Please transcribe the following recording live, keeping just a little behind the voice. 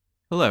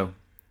Hello.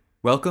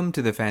 Welcome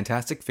to the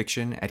Fantastic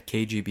Fiction at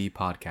KGB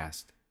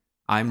podcast.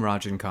 I'm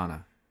Rajan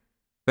Khanna.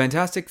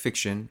 Fantastic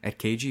Fiction at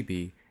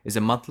KGB is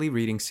a monthly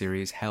reading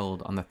series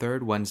held on the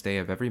third Wednesday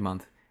of every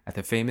month at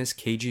the famous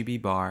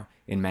KGB bar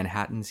in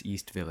Manhattan's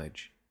East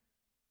Village.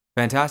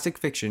 Fantastic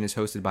Fiction is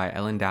hosted by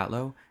Ellen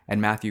Datlow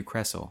and Matthew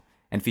Kressel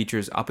and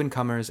features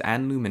up-and-comers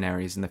and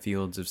luminaries in the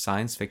fields of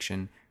science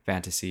fiction,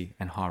 fantasy,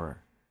 and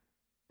horror.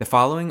 The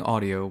following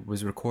audio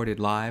was recorded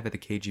live at the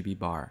KGB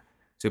bar,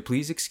 so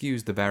please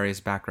excuse the various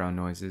background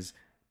noises,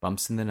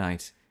 bumps in the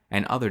night,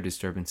 and other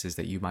disturbances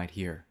that you might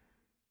hear.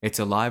 It's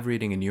a live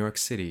reading in New York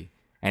City,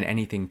 and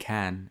anything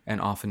can and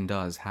often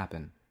does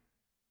happen.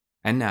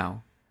 And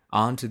now,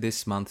 on to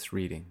this month's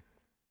reading.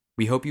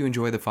 We hope you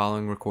enjoy the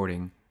following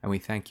recording, and we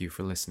thank you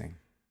for listening.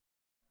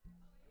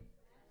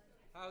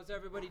 How's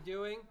everybody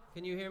doing?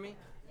 Can you hear me?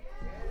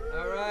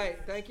 All right.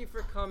 Thank you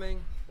for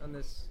coming on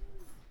this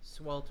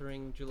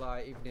sweltering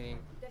July evening.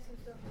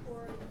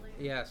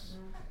 Yes.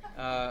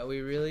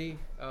 We really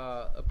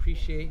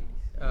appreciate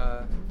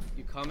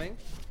you coming.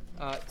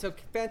 So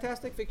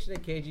Fantastic Fiction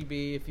at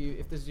KGB,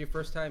 if this is your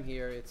first time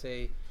here, it's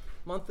a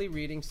monthly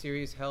reading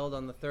series held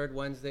on the third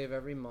Wednesday of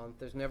every month.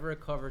 There's never a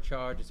cover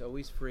charge. It's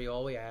always free.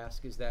 All we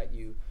ask is that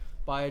you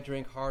buy a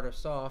drink, hard or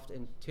soft,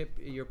 and tip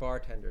your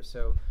bartender.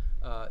 So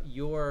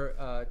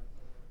your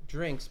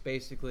drinks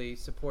basically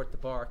support the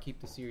bar, keep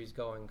the series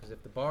going, because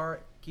if the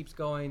bar keeps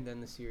going, then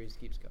the series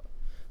keeps going.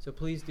 So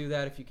please do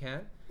that if you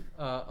can.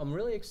 I'm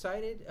really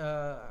excited.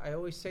 I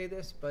always say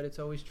this, but it's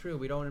always true.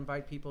 We don't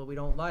invite people we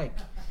don't like.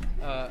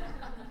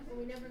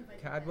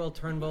 Cadwell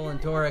Turnbull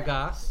and Dora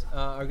Goss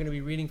are going to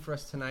be reading for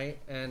us tonight,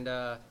 and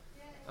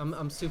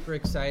I'm super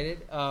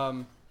excited.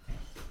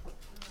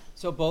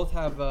 So both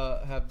have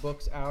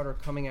books out or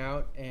coming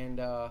out, and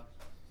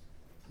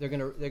they're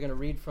gonna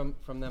read from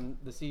them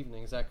this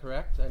evening. Is that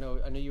correct? I know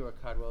you are,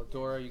 Cadwell.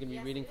 Dora, you're gonna be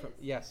reading from.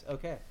 Yes.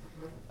 Okay.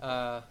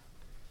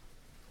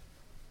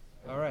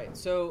 All right.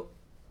 So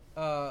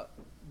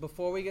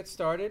before we get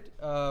started,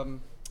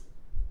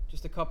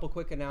 just a couple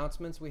quick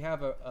announcements. We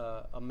have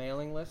a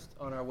mailing list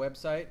on our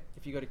website.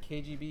 If you go to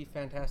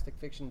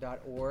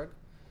kgbfantasticfiction.org,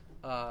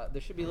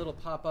 there should be a little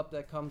pop-up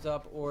that comes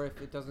up, or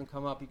if it doesn't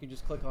come up, you can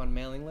just click on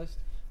mailing list.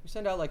 We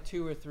send out like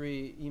 2 or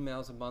 3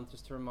 emails a month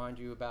just to remind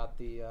you about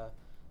the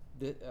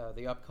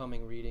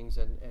upcoming readings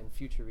and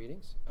future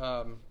readings.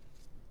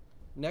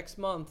 Next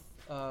month,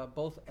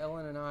 both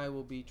Ellen and I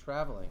will be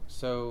traveling,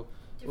 so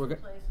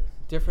Different places.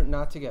 Different,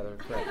 not together.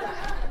 Right.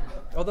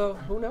 Although,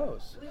 who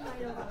knows?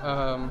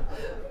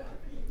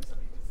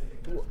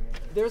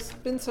 There's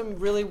been some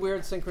really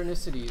weird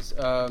synchronicities.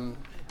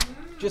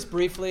 Just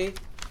briefly,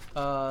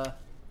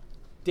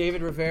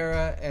 David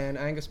Rivera and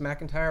Angus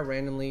McIntyre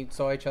randomly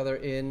saw each other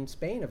in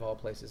Spain, of all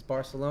places,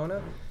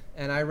 Barcelona,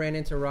 and I ran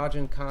into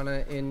Rajan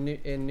Khanna in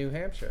New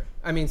Hampshire.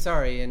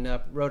 In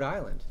Rhode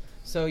Island.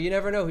 So you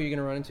never know who you're going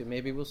to run into.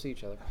 Maybe we'll see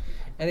each other.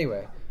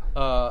 Anyway,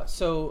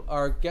 so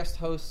our guest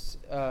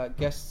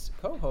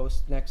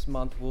co-host next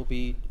month will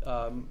be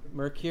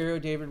Mercurio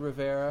David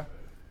Rivera,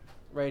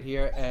 right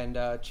here, and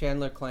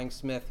Chandler Clang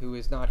Smith, who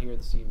is not here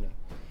this evening.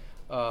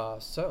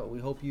 So we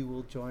hope you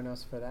will join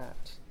us for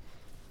that.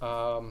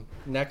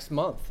 Next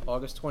month,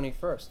 August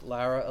 21st,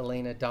 Lara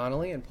Elena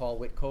Donnelly and Paul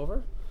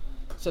Whitcover.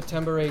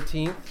 September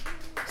 18th,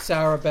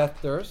 Sarah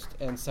Beth Durst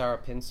and Sarah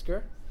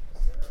Pinsker.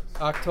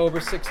 October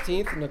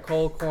 16th,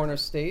 Nicole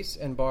Corner-Stace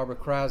and Barbara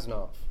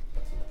Krasnov.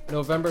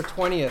 November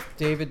 20th,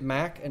 David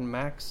Mack and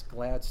Max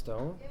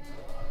Gladstone.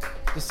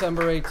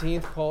 December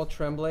 18th, Paul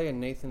Tremblay and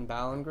Nathan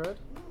Ballingrud.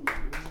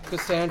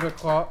 January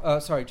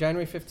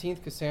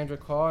 15th, Cassandra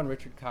Caw and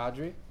Richard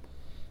Kadri.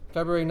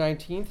 February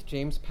 19th,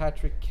 James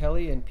Patrick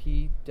Kelly and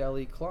P.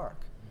 Deli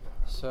Clark.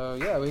 So,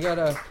 yeah, we got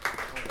a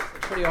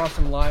pretty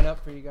awesome lineup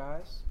for you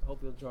guys.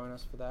 Hope you'll join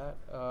us for that.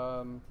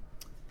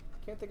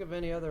 Can't think of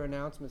any other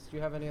announcements. Do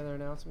you have any other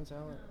announcements,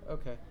 Alan?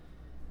 Okay.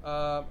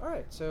 All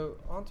right, so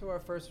on to our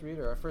first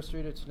reader. Our first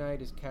reader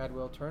tonight is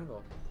Cadwell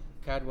Turnbull.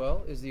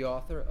 Cadwell is the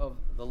author of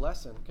The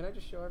Lesson. Can I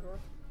just show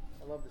everyone?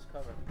 I love this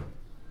cover.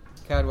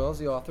 Cadwell is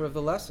the author of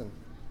The Lesson.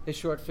 His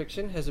short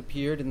fiction has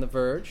appeared in The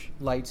Verge,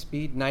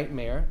 Lightspeed,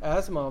 Nightmare,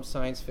 Asimov's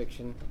Science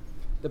Fiction,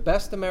 the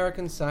Best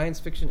American Science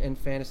Fiction and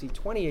Fantasy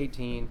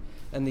 2018,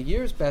 and the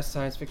year's Best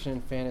Science Fiction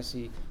and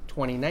Fantasy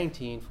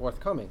 2019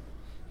 forthcoming.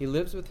 He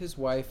lives with his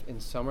wife in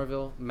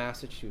Somerville,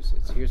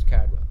 Massachusetts. Here's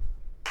Cadwell.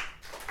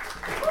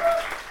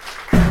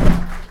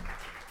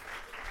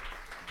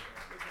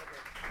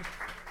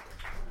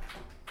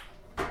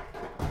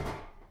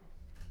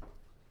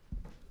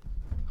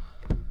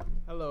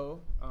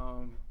 Hello.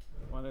 I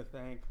want to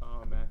thank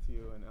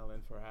Matthew and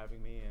Ellen for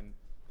having me, and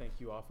thank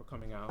you all for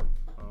coming out.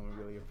 I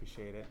really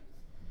appreciate it.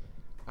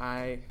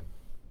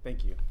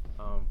 Thank you.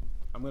 I'm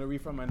going to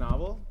read from my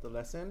novel, The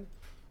Lesson.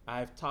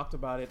 I've talked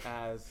about it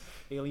as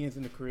Aliens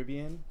in the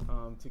Caribbean.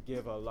 To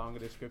give a longer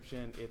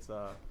description, it's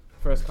a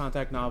first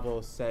contact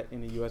novel set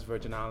in the U.S.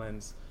 Virgin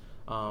Islands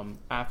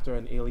after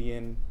an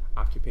alien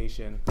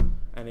occupation,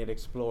 and it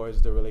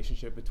explores the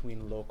relationship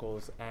between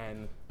locals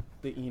and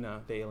the ENA,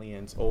 the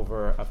aliens,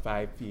 over a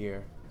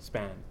 5-year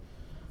span.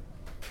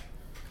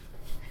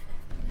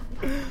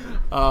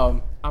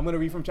 I'm going to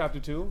read from chapter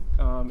 2.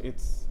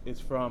 It's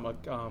from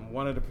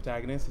one of the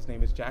protagonists. His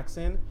name is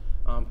Jackson.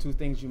 2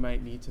 things you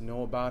might need to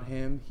know about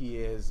him. He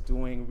is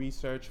doing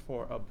research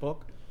for a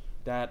book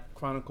that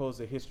chronicles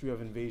the history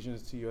of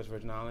invasions to U.S.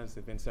 Virgin Islands.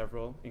 There have been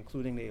several,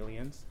 including the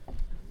aliens.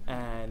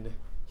 And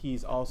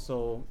he's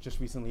also just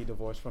recently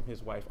divorced from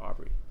his wife,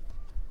 Aubrey.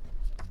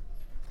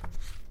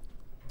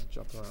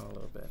 Jump around a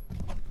little bit.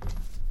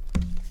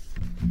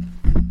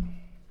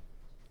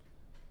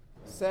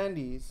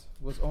 Sandy's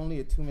was only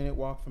a 2-minute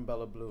walk from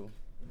Bella Blue,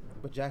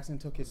 but Jackson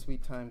took his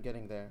sweet time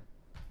getting there.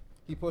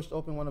 He pushed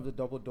open one of the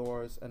double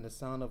doors, and the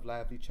sound of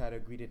lively chatter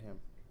greeted him.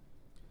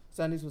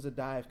 Sandy's was a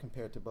dive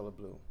compared to Bella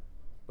Blue,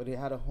 but it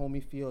had a homey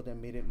feel that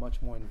made it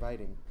much more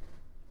inviting.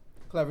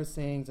 Clever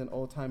sayings and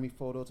old-timey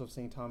photos of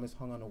St. Thomas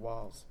hung on the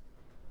walls.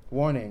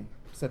 "Warning,"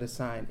 said a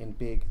sign in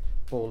big,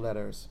 bold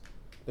letters.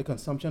 "The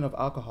consumption of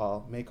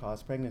alcohol may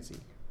cause pregnancy."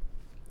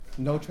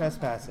 "No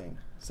trespassing,"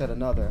 said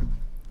another.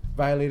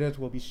 "Violators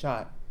will be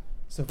shot.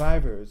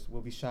 Survivors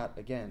will be shot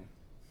again."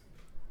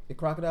 A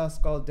crocodile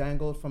skull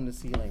dangled from the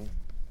ceiling.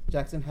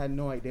 Jackson had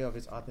no idea of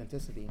its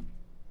authenticity.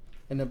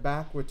 In the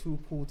back were 2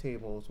 pool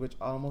tables, which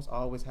almost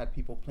always had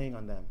people playing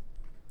on them.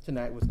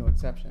 Tonight was no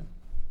exception.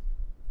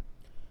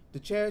 The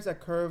chairs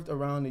that curved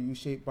around the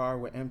U-shaped bar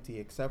were empty,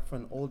 except for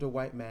an older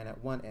white man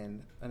at one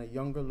end and a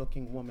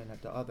younger-looking woman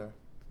at the other.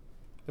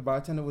 The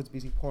bartender was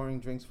busy pouring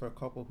drinks for a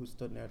couple who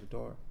stood near the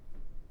door.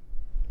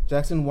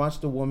 Jackson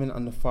watched the woman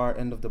on the far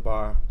end of the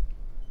bar.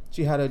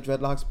 She had her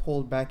dreadlocks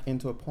pulled back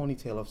into a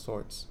ponytail of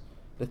sorts,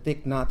 the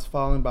thick knots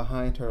falling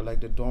behind her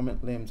like the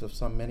dormant limbs of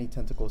some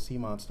many-tentacled sea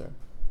monster.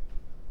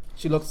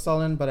 She looked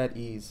sullen but at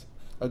ease,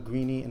 a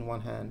greenie in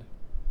one hand.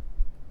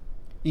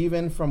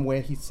 Even from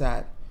where he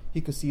sat,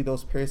 he could see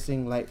those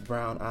piercing light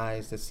brown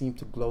eyes that seemed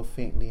to glow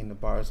faintly in the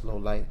bar's low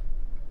light.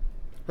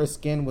 Her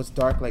skin was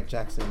dark like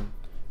Jackson,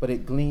 but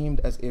it gleamed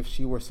as if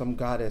she were some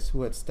goddess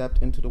who had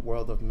stepped into the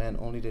world of men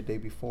only the day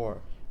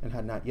before and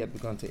had not yet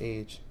begun to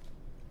age.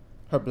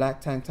 Her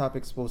black tank top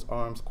exposed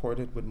arms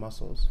corded with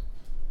muscles.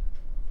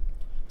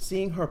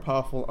 Seeing her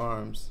powerful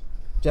arms,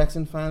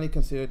 Jackson finally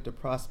considered the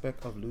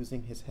prospect of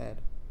losing his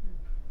head.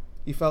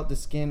 He felt the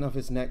skin of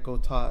his neck go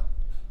taut,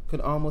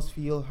 could almost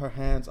feel her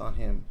hands on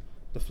him,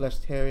 the flesh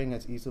tearing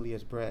as easily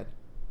as bread.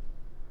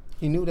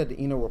 He knew that the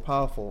Ina were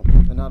powerful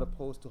and not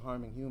opposed to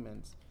harming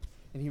humans,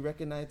 and he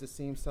recognized the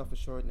same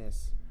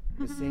self-assuredness,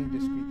 the same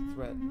discreet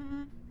threat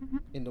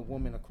in the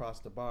woman across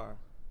the bar.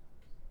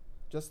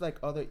 Just like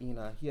other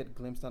Ina he had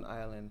glimpsed on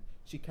island,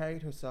 she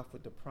carried herself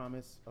with the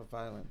promise of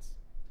violence.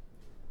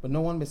 But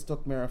no one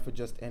mistook Mira for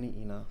just any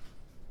Ina.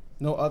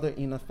 No other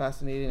Ina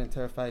fascinated and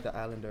terrified the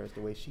islanders the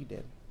way she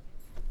did.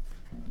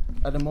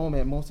 At the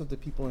moment, most of the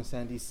people in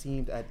Sandy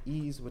seemed at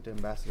ease with the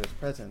ambassador's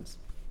presence,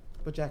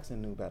 but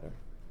Jackson knew better.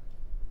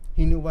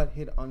 He knew what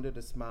hid under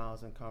the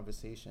smiles and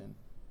conversation,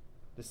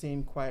 the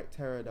same quiet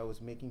terror that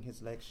was making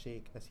his legs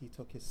shake as he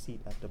took his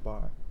seat at the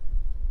bar.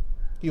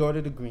 He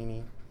ordered a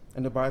greenie,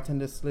 and the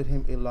bartender slid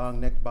him a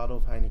long-necked bottle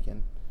of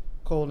Heineken,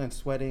 cold and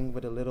sweating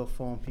with a little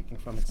foam peeking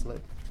from its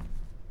lid.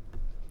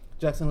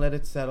 Jackson let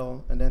it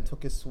settle and then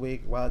took his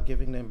swig while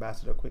giving the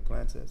ambassador quick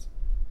glances.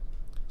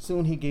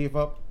 Soon he gave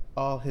up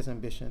all his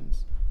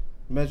ambitions,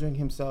 measuring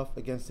himself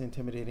against the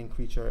intimidating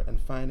creature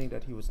and finding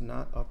that he was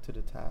not up to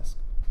the task.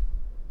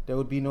 There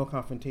would be no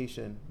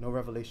confrontation, no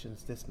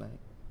revelations this night.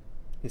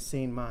 His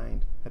sane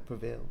mind had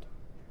prevailed.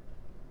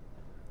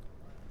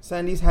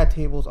 Sandy's had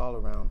tables all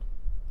around.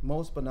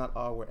 Most but not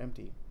all were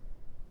empty.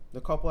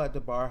 The couple at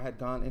the bar had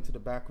gone into the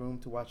back room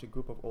to watch a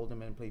group of older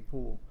men play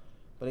pool,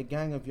 but a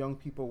gang of young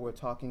people were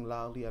talking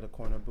loudly at a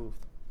corner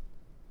booth.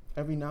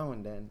 Every now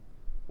and then,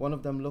 one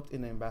of them looked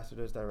in the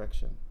ambassador's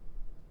direction.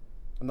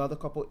 Another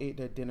couple ate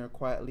their dinner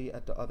quietly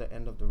at the other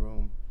end of the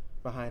room,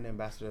 behind the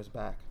ambassador's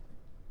back.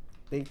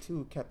 They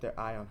too kept their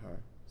eye on her,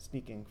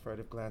 sneaking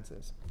furtive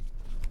glances.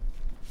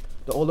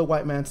 The older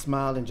white man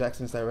smiled in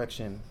Jackson's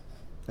direction,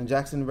 and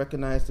Jackson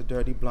recognized the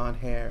dirty blonde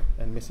hair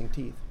and missing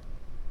teeth.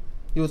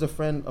 He was a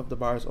friend of the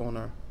bar's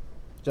owner.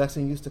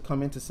 Jackson used to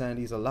come into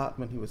Sandy's a lot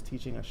when he was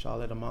teaching at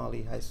Charlotte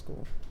Amalie High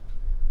School.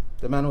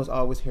 The man was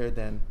always here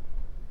then,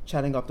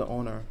 chatting up the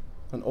owner,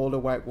 an older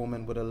white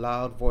woman with a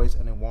loud voice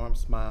and a warm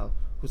smile,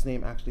 whose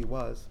name actually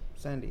was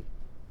Sandy.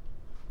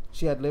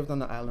 She had lived on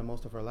the island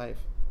most of her life.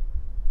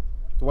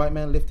 The white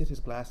man lifted his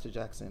glass to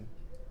Jackson.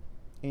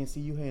 "Ain't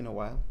see you here in a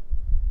while,"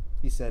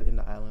 he said in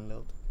the island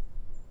lilt.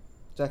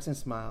 Jackson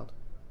smiled.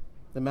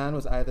 The man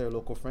was either a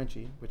local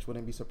Frenchie, which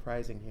wouldn't be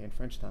surprising here in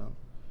Frenchtown,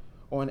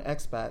 or an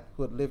expat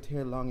who had lived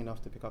here long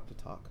enough to pick up the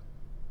talk.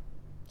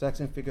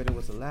 Jackson figured it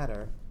was the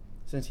latter,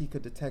 since he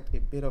could detect a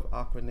bit of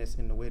awkwardness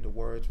in the way the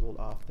words rolled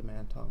off the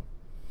man's tongue.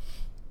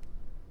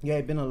 "Yeah,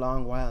 it's been a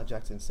long while,"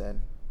 Jackson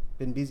said.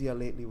 "Been busier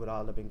lately with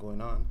all that been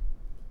going on."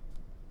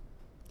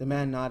 The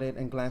man nodded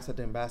and glanced at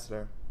the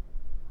ambassador.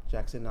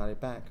 Jackson nodded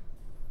back,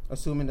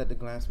 assuming that the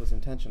glance was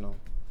intentional.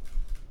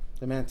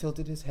 The man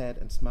tilted his head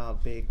and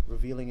smiled big,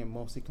 revealing a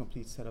mostly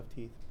complete set of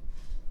teeth.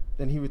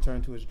 Then he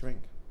returned to his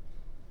drink.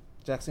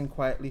 Jackson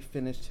quietly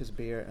finished his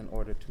beer and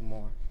ordered 2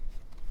 more.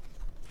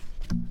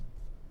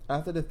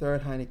 After the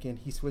third Heineken,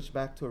 he switched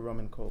back to a rum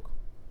and coke.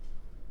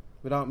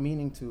 Without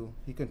meaning to,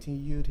 he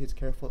continued his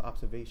careful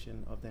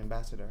observation of the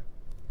ambassador.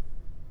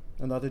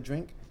 Another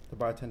drink? The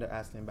bartender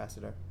asked the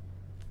ambassador.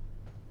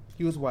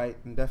 He was white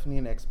and definitely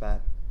an expat,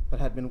 but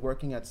had been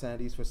working at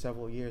Sandy's for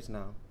several years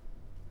now.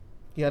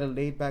 He had a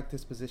laid-back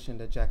disposition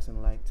that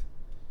Jackson liked,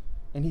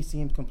 and he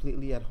seemed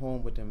completely at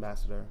home with the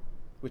ambassador,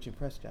 which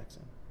impressed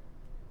Jackson.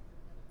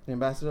 The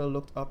ambassador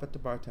looked up at the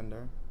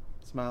bartender,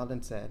 smiled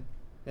and said,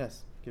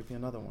 "Yes, give me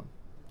another one."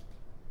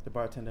 The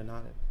bartender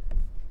nodded.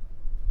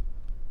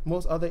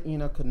 Most other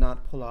Ina could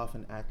not pull off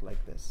an act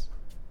like this.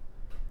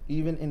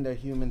 Even in their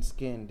human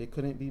skin, they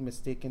couldn't be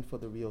mistaken for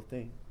the real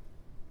thing.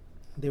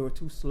 They were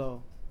too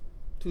slow,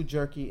 too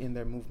jerky in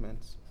their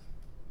movements.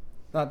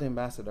 Not the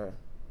ambassador.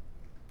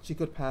 She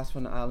could pass for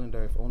an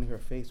islander if only her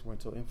face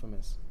weren't so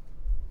infamous.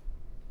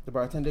 The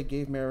bartender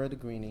gave Mira the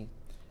greenie,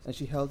 and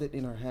she held it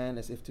in her hand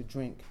as if to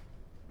drink,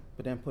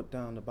 but then put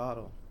down the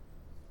bottle.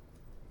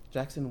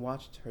 Jackson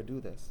watched her do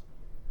this,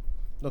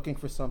 looking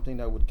for something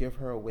that would give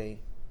her away,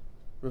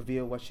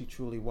 reveal what she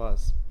truly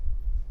was.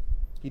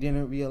 He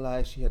didn't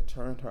realize she had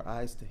turned her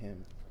eyes to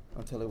him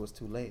until it was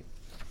too late.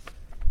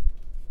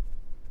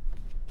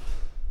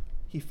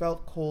 He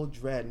felt cold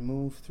dread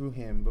move through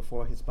him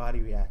before his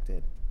body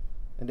reacted,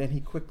 and then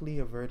he quickly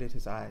averted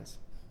his eyes.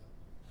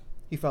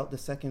 He felt the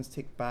seconds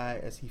tick by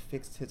as he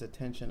fixed his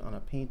attention on a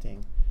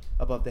painting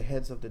above the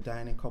heads of the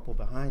dining couple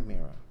behind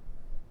Mira.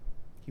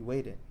 He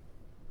waited.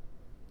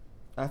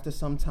 After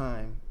some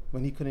time,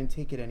 when he couldn't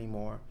take it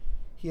anymore,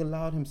 he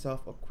allowed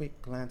himself a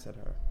quick glance at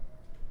her.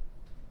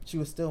 She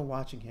was still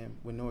watching him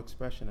with no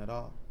expression at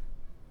all.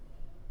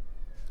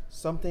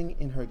 Something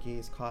in her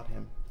gaze caught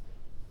him.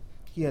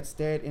 He had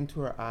stared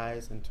into her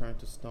eyes and turned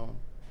to stone.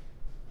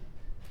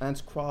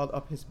 Ants crawled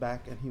up his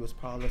back and he was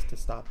powerless to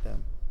stop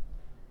them.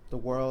 The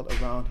world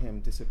around him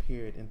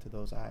disappeared into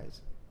those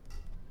eyes.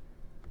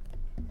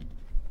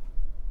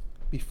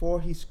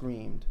 Before he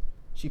screamed,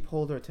 she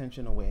pulled her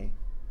attention away,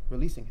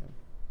 releasing him.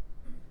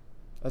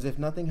 As if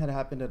nothing had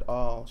happened at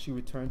all, she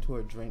returned to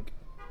her drink,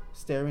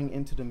 staring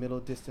into the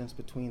middle distance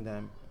between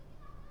them,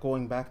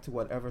 going back to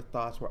whatever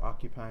thoughts were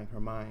occupying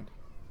her mind.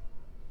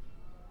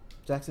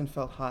 Jackson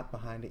felt hot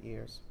behind the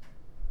ears.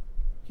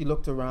 He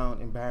looked around,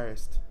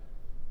 embarrassed.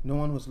 No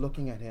one was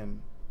looking at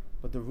him,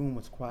 but the room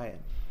was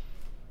quiet.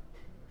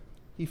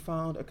 He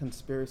found a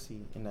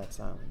conspiracy in that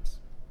silence.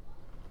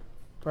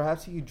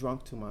 Perhaps he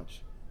drunk too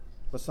much,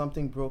 but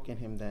something broke in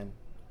him then.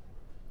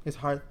 His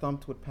heart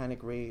thumped with panic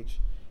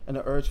rage, and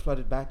the urge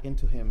flooded back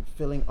into him,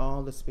 filling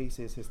all the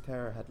spaces his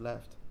terror had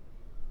left.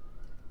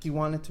 He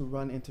wanted to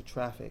run into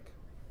traffic,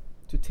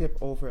 to tip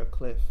over a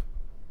cliff,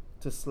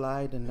 to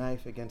slide the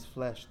knife against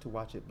flesh to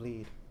watch it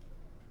bleed.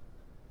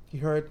 He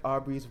heard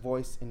Aubrey's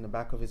voice in the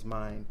back of his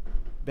mind,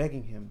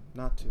 begging him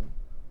not to,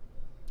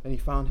 and he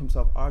found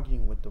himself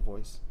arguing with the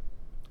voice,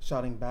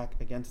 shouting back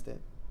against it.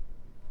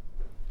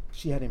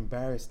 She had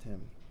embarrassed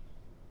him,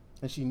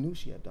 and she knew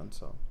she had done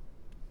so.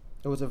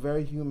 It was a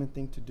very human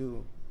thing to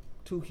do,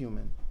 too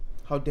human.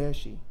 How dare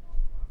she?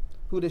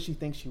 Who did she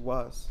think she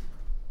was?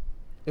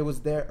 It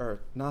was their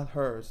earth, not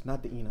hers,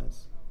 not the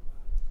Ina's.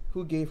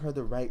 Who gave her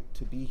the right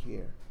to be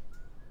here?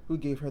 Who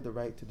gave her the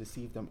right to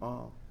deceive them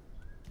all?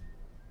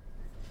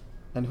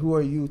 And who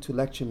are you to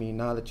lecture me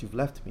now that you've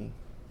left me?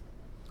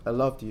 I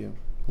loved you,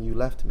 and you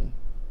left me.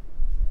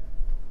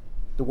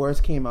 The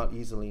words came out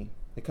easily,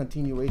 a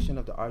continuation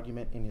of the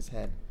argument in his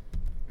head.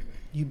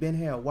 You've been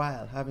here a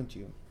while, haven't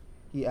you?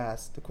 He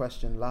asked the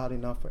question loud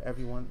enough for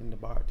everyone in the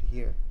bar to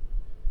hear.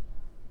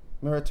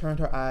 Mira turned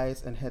her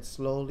eyes and head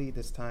slowly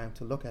this time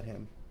to look at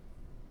him.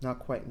 Not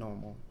quite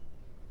normal.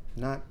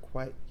 Not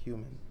quite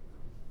human.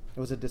 It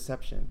was a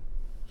deception.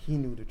 He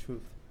knew the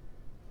truth.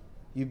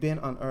 You've been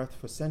on Earth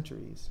for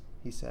centuries,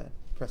 he said,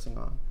 pressing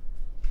on.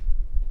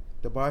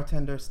 The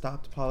bartender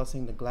stopped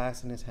polishing the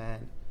glass in his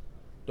hand.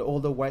 The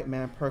older white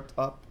man perked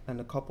up, and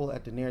the couple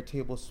at the near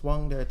table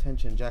swung their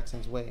attention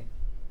Jackson's way.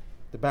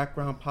 The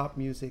background pop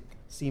music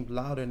seemed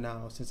louder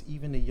now, since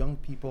even the young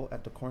people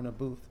at the corner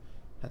booth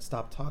had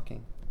stopped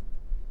talking.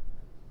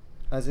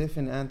 As if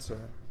in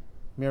answer,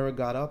 Mira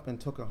got up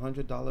and took a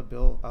 $100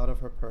 bill out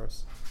of her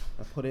purse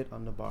and put it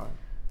on the bar.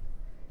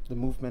 The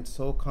movement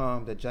so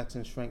calm that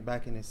Jackson shrank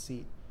back in his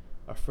seat,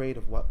 afraid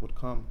of what would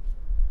come.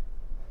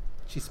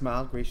 She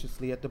smiled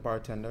graciously at the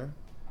bartender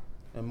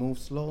and moved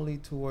slowly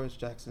towards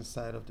Jackson's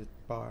side of the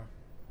bar.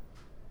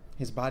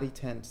 His body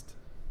tensed,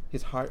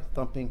 his heart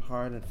thumping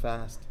hard and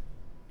fast.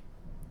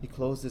 He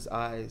closed his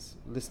eyes,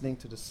 listening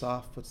to the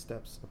soft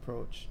footsteps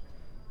approach.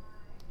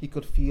 He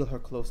could feel her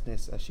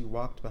closeness as she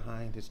walked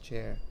behind his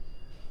chair.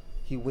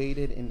 He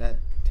waited in that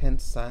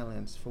tense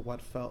silence for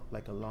what felt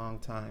like a long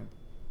time.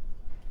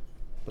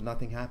 But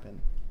nothing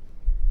happened.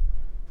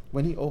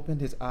 When he opened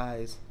his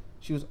eyes,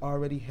 she was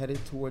already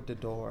headed toward the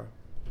door,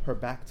 her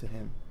back to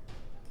him.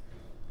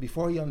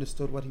 Before he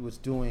understood what he was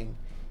doing,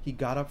 he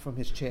got up from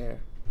his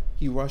chair.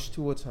 He rushed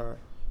towards her,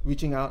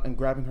 reaching out and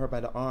grabbing her by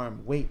the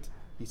arm. "Wait,"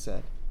 he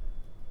said.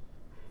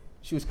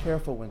 She was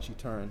careful when she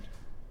turned.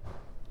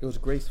 It was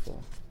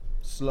graceful,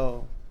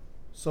 slow,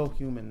 so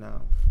human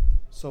now.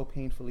 so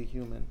painfully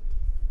human.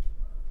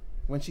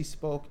 When she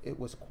spoke, it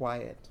was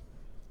quiet,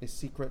 a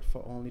secret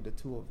for only the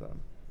two of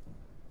them.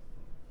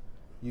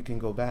 "You can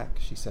go back,"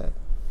 she said,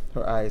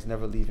 her eyes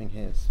never leaving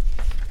his.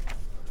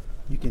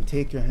 "You can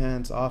take your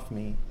hands off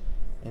me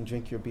and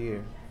drink your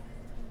beer,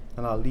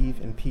 and I'll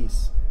leave in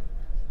peace.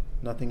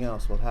 Nothing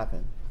else will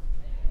happen."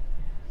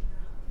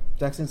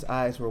 Jackson's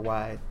eyes were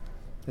wide.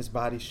 His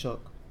body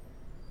shook.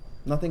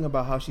 Nothing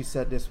about how she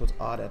said this was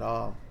odd at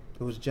all.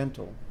 It was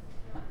gentle,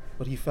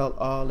 but he felt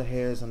all the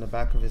hairs on the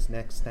back of his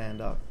neck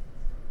stand up.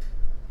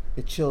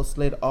 A chill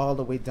slid all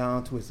the way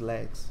down to his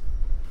legs.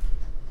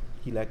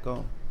 He let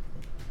go.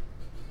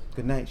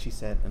 "Good night," she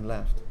said, and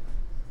left.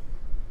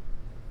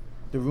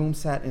 The room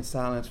sat in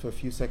silence for a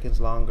few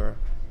seconds longer.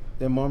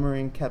 Their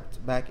murmuring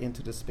kept back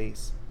into the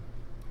space.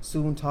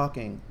 Soon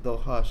talking, though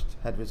hushed,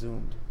 had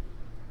resumed.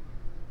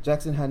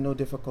 Jackson had no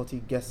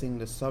difficulty guessing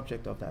the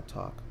subject of that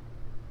talk.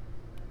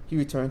 He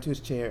returned to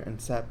his chair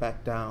and sat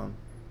back down,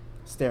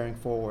 staring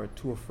forward,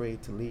 too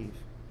afraid to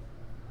leave.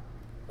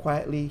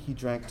 Quietly, he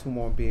drank 2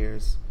 more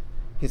beers,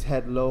 his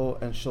head low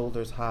and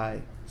shoulders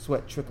high,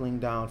 sweat trickling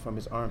down from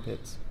his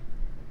armpits.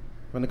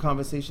 When the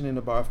conversation in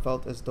the bar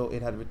felt as though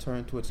it had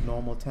returned to its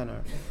normal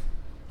tenor,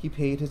 he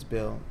paid his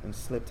bill and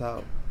slipped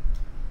out,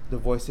 the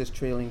voices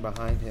trailing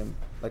behind him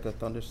like a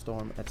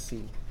thunderstorm at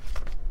sea.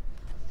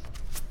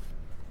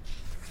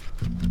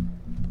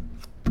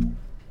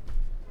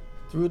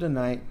 Through the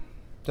night,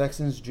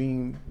 Jackson's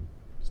dreams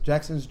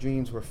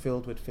were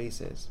filled with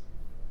faces.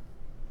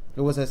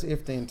 It was as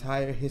if the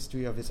entire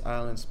history of his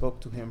island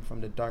spoke to him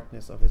from the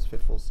darkness of his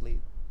fitful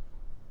sleep.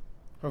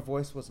 Her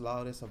voice was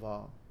loudest of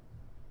all.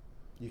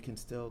 "You can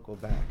still go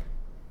back."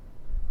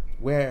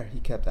 Where, he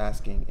kept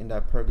asking, in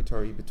that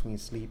purgatory between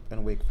sleep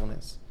and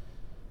wakefulness.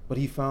 But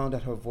he found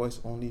that her voice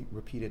only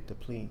repeated the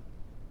plea.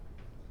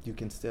 "You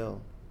can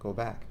still go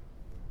back."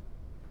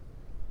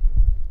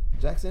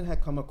 Jackson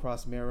had come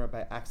across Mira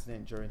by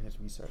accident during his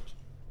research.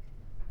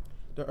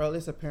 The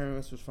earliest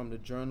appearance was from the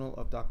journal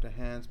of Dr.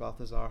 Hans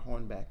Balthasar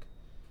Hornbeck,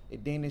 a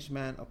Danish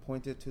man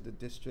appointed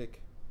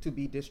to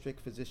be district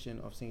physician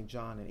of St.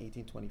 John in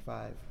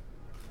 1825,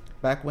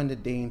 back when the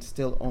Danes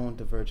still owned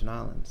the Virgin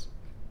Islands.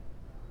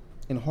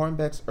 In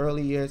Hornbeck's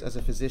early years as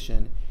a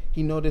physician,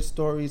 he noticed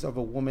stories of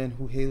a woman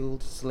who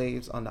healed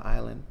slaves on the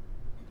island.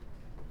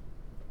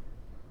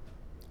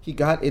 He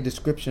got a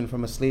description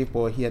from a slave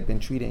boy he had been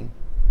treating.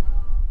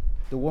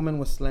 The woman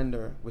was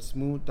slender, with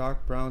smooth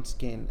dark brown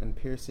skin and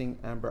piercing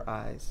amber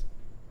eyes.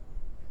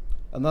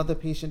 Another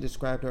patient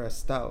described her as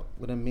stout,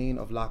 with a mane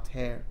of locked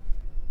hair.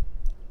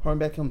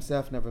 Hornbeck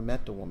himself never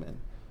met the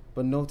woman,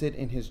 but noted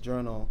in his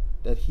journal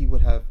that he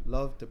would have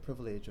loved the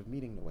privilege of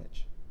meeting the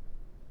witch.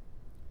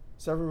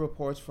 Several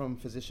reports from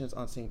physicians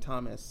on St.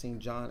 Thomas, St.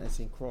 John, and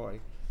St. Croix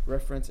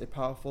reference a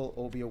powerful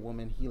Obeah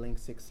woman healing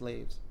 6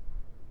 slaves.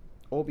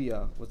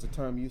 Obeah was the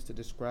term used to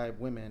describe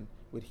women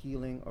with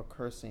healing or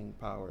cursing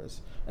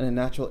powers and a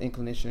natural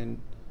inclination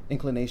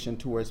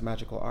towards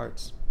magical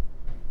arts.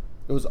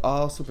 It was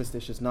all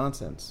superstitious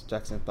nonsense,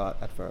 Jackson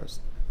thought at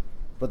first,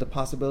 but the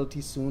possibility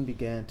soon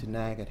began to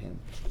nag at him.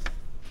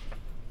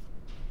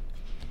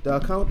 The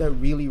account that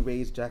really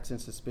raised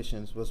Jackson's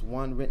suspicions was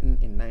one written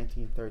in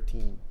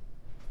 1913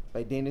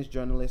 by Danish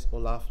journalist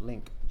Olaf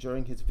Link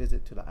during his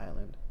visit to the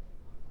island.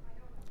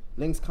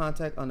 Link's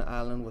contact on the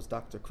island was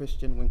Dr.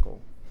 Christian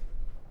Winkle.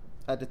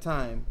 At the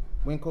time,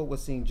 Winkle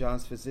was St.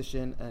 John's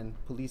physician and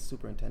police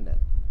superintendent.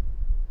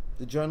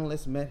 The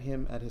journalist met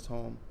him at his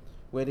home,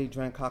 where they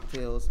drank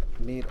cocktails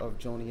made of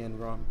Jonian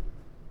rum.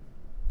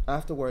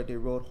 Afterward, they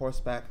rode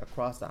horseback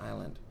across the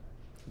island,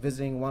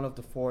 visiting one of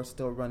the 4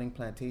 still running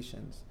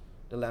plantations,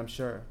 the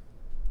Lamshur,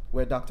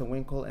 where Dr.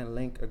 Winkle and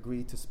Link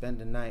agreed to spend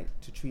the night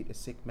to treat a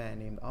sick man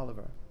named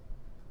Oliver.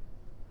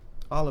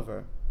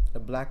 Oliver, a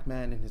black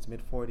man in his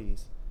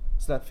mid-40s,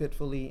 slept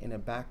fitfully in a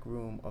back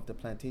room of the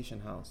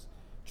plantation house,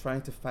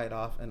 trying to fight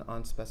off an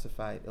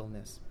unspecified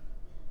illness.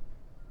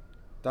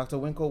 Dr.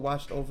 Winkle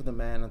watched over the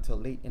man until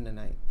late in the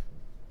night.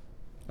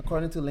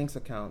 According to Link's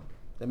account,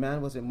 the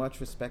man was a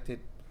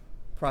much-respected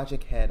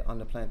project head on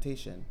the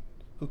plantation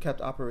who kept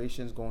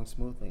operations going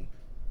smoothly.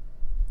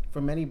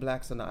 For many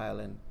blacks on the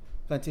island,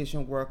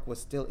 plantation work was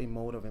still a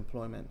mode of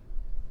employment.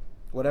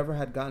 Whatever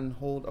had gotten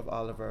hold of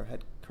Oliver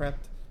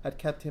had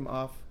kept him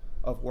off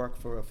of work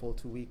for a full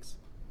 2 weeks.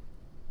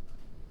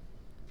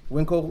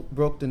 Winkle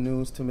broke the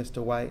news to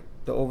Mr. White,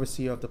 the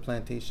overseer of the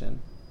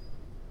plantation.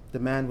 The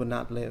man would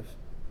not live.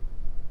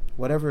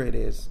 Whatever it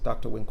is,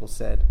 Dr. Winkle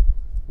said,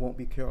 won't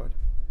be cured.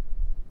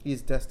 He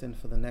is destined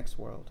for the next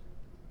world.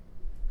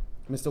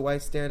 Mr.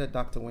 White stared at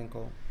Dr.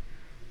 Winkle.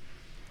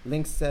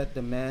 Link said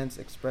the man's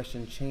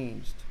expression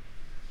changed,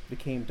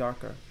 became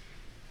darker.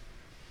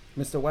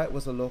 Mr. White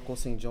was a local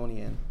St.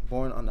 Jonian,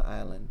 born on the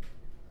island.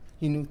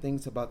 He knew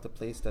things about the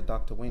place that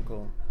Dr.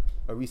 Winkle,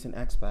 a recent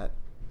expat,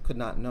 could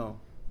not know.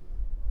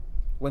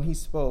 When he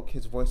spoke,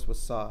 his voice was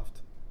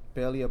soft,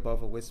 barely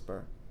above a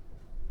whisper.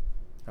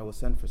 I will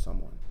send for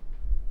someone.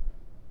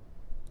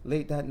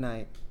 Late that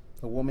night,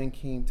 a woman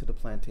came to the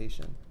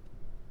plantation.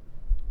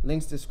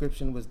 Link's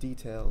description was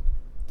detailed,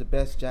 the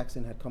best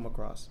Jackson had come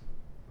across.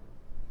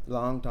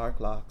 long dark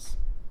locks,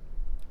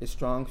 a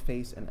strong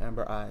face and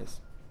amber eyes,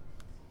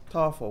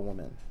 tall for a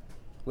woman,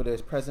 with a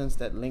presence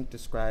that Link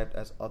described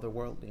as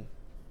otherworldly,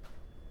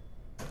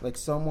 like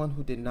someone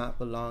who did not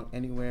belong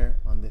anywhere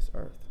on this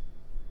earth,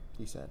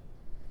 he said.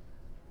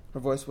 Her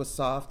voice was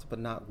soft but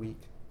not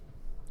weak.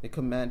 It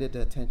commanded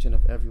the attention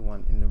of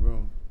everyone in the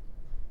room.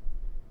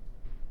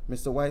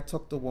 Mr. White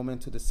took the woman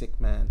to the sick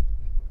man.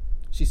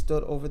 She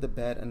stood over the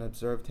bed and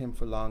observed him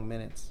for long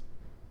minutes.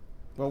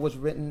 What was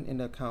written in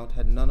the account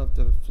had none of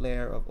the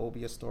flair of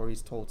Obeah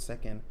stories told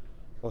second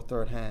or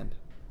third hand.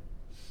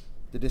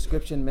 The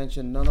description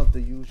mentioned none of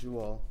the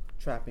usual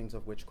trappings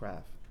of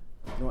witchcraft,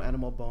 no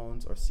animal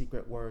bones or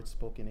secret words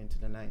spoken into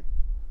the night.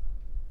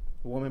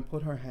 The woman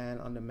put her hand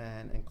on the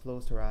man and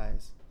closed her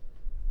eyes.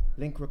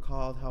 Link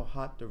recalled how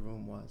hot the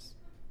room was,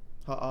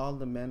 how all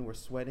the men were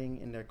sweating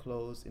in their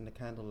clothes in the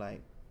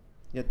candlelight,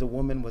 yet the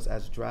woman was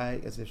as dry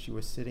as if she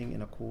were sitting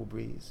in a cool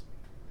breeze.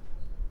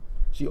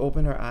 She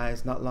opened her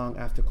eyes not long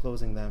after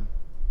closing them.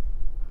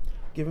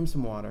 Give him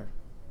some water.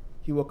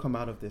 He will come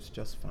out of this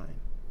just fine.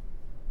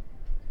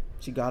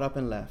 She got up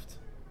and left.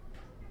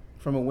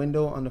 From a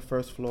window on the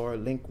first floor,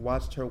 Link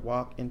watched her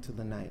walk into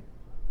the night.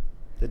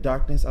 The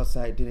darkness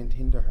outside didn't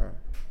hinder her.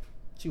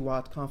 She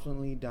walked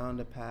confidently down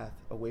the path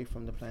away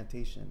from the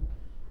plantation,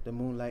 the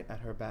moonlight at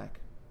her back.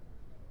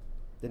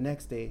 The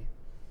next day,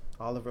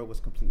 Oliver was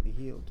completely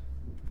healed.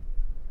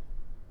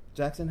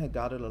 Jackson had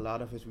gathered a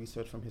lot of his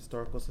research from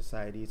historical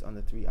societies on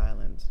the 3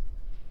 islands.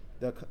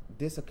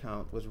 This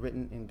account was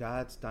written in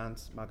God's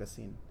Dance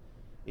Magazine,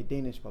 a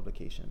Danish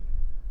publication.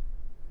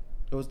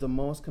 It was the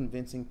most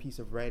convincing piece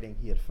of writing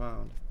he had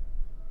found.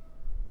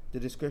 The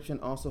description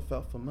also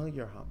felt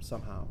familiar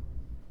somehow,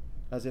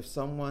 as if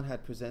someone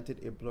had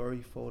presented a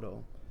blurry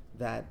photo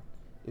that,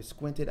 if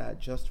squinted at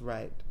just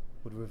right,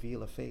 would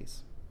reveal a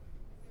face.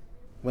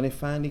 When it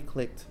finally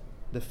clicked,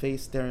 the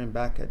face staring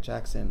back at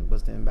Jackson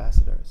was the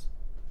ambassador's.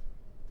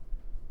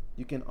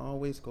 "You can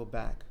always go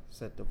back,"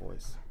 said the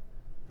voice.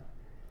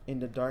 In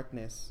the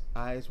darkness,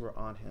 eyes were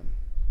on him,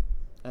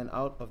 and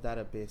out of that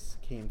abyss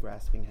came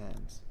grasping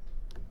hands.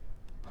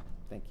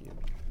 Thank you.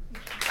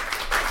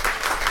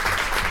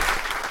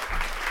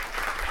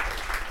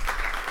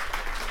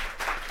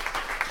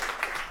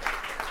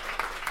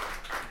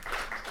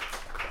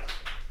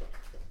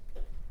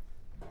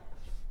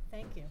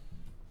 Thank you.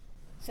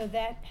 So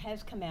that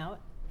has come out,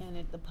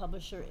 and the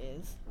publisher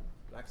is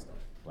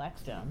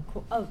Blackstone.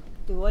 Cool. Oh,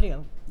 the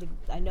audio.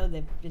 I know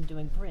they've been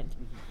doing print.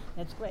 Mm-hmm.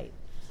 That's great.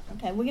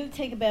 Okay, we're going to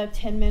take about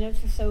 10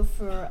 minutes or so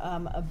for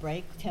a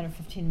break, 10 or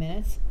 15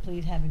 minutes.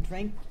 Please have a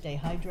drink,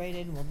 stay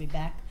hydrated, and we'll be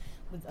back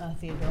with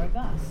Theodora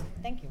Goss.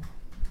 Thank you.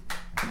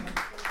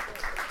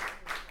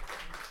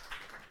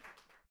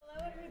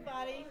 Hello,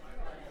 everybody.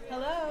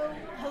 Hello.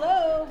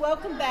 Hello.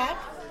 Welcome back.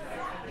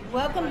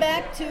 Welcome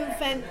back to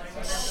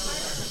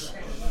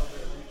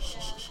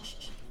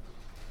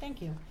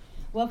Thank you.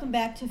 Welcome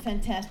back to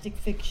Fantastic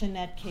Fiction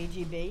at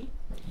KGB.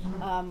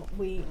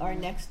 Our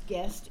next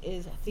guest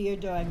is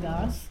Theodora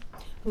Goss,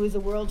 who is a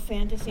World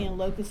Fantasy and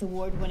Locus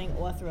Award-winning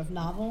author of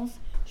novels,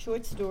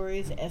 short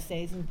stories,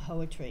 essays, and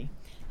poetry.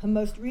 Her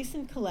most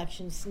recent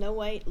collection, Snow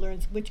White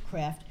Learns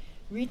Witchcraft,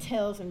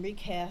 retells and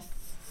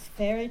recasts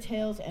fairy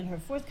tales, and her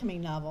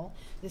forthcoming novel,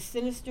 The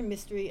Sinister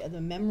Mystery of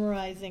the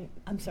Mesmerizing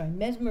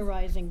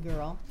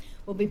Girl,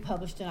 will be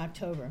published in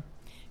October.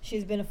 She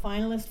has been a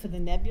finalist for the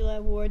Nebula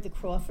Award, the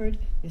Crawford,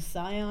 the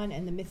Scion,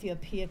 and the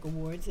Mythiopoeic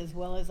Awards, as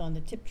well as on the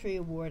Tiptree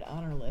Award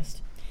honor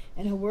list.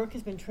 And her work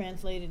has been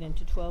translated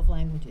into 12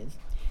 languages.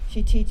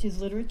 She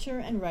teaches literature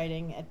and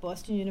writing at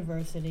Boston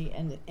University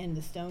and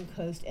the Stone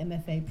Coast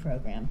MFA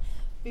program.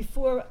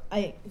 Before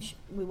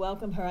we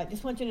welcome her, I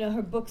just want you to know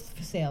her book's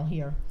for sale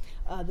here.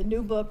 The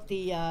new book,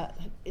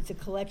 it's a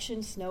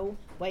collection, Snow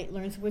White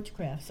Learns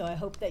Witchcraft. So I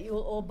hope that you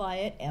will all buy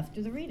it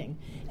after the reading.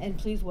 And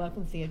please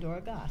welcome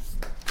Theodora Goss.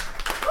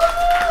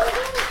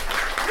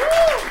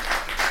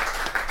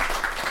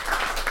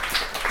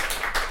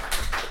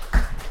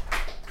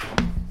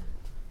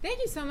 Thank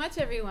you so much,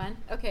 everyone.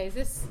 Okay,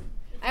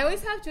 I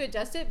always have to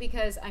adjust it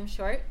because I'm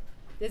short.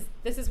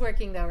 This is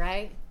working though,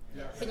 right?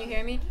 Yes. Can you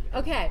hear me?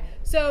 Okay,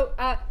 so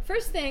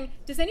first thing,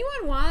 does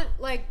anyone want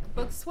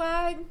book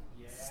swag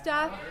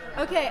stuff?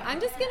 Okay, I'm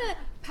just gonna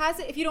pass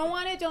it. If you don't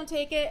want it, don't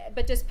take it,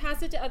 but just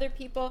pass it to other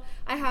people.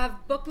 I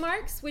have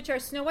bookmarks, which are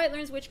Snow White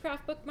Learns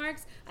Witchcraft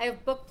bookmarks. I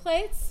have book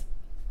plates.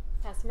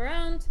 Pass them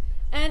around.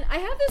 And I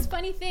have this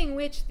funny thing,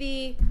 which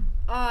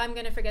I'm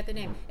going to forget the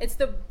name. It's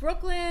the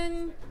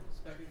Brooklyn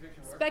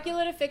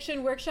Speculative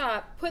Fiction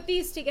Workshop. Put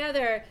these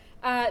together.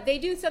 They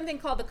do something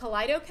called the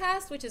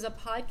Kaleidocast, which is a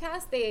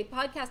podcast. They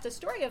podcast a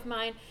story of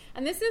mine.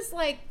 And this is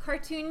like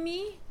Cartoon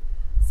Me.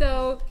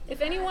 So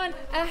if anyone,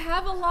 I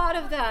have a lot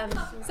of them.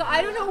 So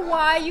I don't know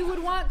why you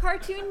would want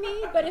Cartoon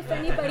Me, but if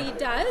anybody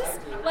does,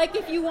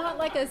 if you want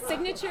a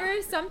signature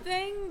or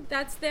something,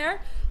 that's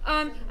there.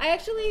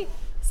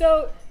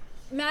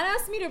 Matt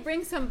asked me to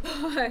bring some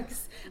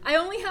books. I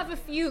only have a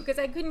few because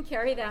I couldn't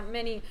carry that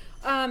many.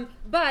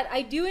 But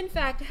I do, in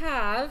fact,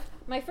 have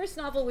my first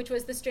novel, which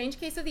was The Strange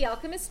Case of the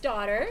Alchemist's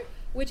Daughter,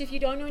 which, if you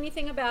don't know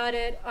anything about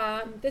it,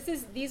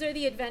 these are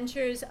the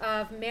adventures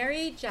of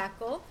Mary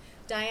Jekyll,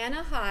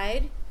 Diana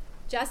Hyde,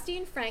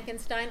 Justine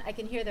Frankenstein, I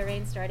can hear the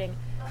rain starting,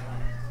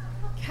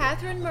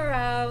 Catherine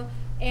Moreau,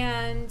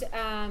 and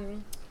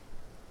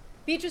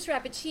Beatrice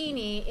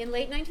Rappaccini in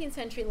late 19th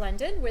century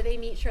London, where they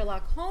meet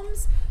Sherlock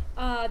Holmes.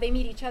 They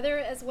meet each other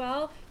as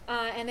well,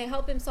 and they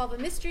help him solve a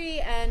mystery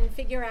and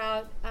figure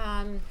out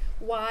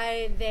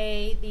why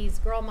these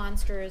girl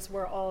monsters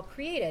were all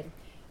created.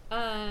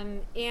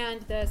 And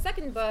the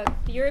second book,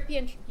 the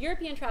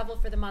European Travel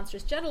for the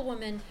Monstrous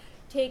Gentlewoman,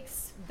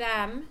 takes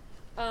them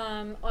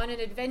on an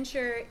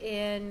adventure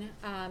in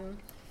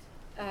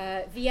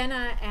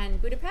Vienna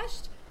and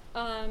Budapest.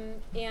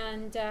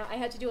 And I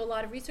had to do a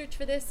lot of research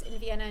for this in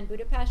Vienna and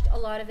Budapest. A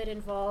lot of it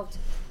involved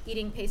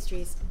eating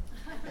pastries.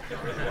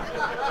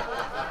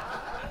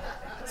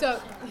 So,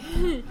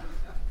 if you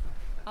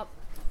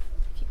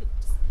could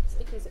just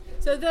stick these.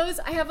 So those,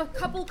 I have a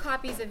couple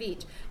copies of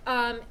each.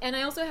 And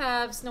I also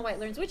have Snow White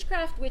Learns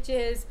Witchcraft, which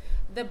is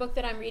the book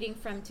that I'm reading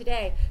from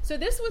today. So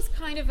this was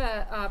kind of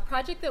a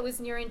project that was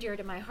near and dear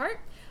to my heart.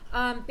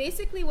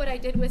 Basically what I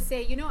did was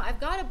say, I've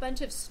got a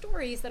bunch of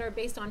stories that are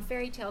based on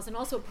fairy tales and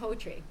also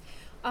poetry.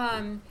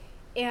 And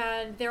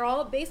they're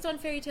all based on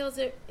fairy tales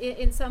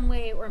in some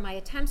way, or my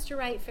attempts to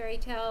write fairy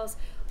tales.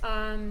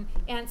 And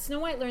Snow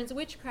White Learns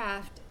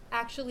Witchcraft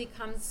actually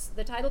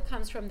the title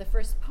comes from the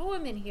first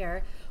poem in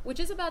here, which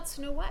is about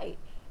Snow White.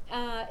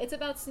 It's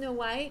about Snow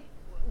White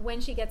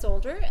when she gets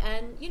older,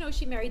 and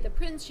she married the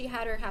prince. She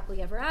had her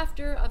happily ever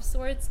after of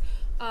sorts,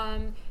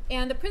 and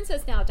the prince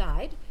has now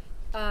died.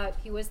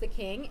 He was the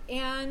king,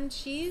 and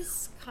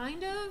she's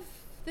kind of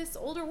this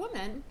older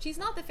woman. She's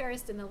not the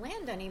fairest in the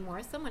land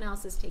anymore. Someone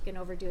else has taken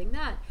over doing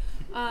that,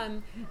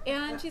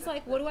 and she's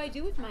like, what do I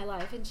do with my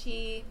life? And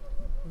she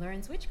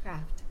learns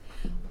witchcraft.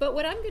 But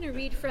what I'm going to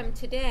read from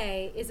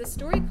today is a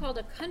story called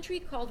A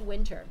Country Called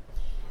Winter,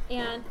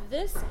 and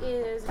this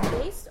is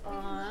based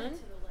on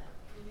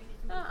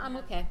I'm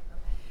okay.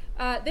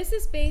 This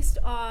is based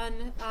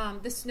on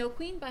The Snow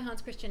Queen by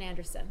Hans Christian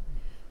Andersen.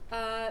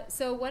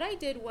 So what I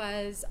did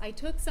was I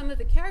took some of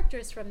the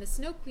characters from The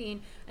Snow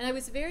Queen, and I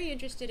was very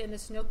interested in the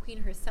Snow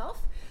Queen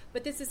herself,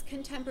 but this is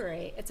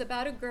contemporary. It's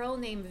about a girl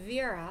named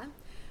Vera.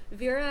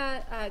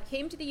 Vera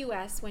came to the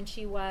U.S. when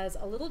she was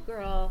a little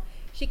girl.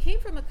 She came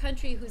from a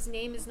country whose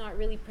name is not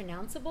really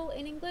pronounceable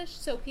in English,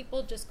 so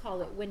people just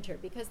call it Winter,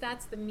 because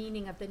that's the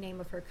meaning of the name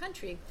of her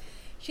country.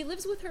 She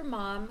lives with her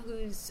mom,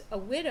 who's a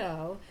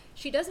widow.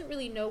 She doesn't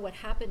really know what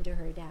happened to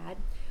her dad.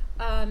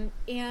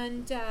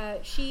 And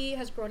she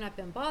has grown up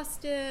in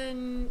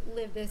Boston,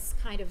 lived this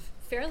kind of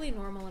fairly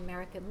normal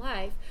American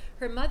life.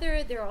 Her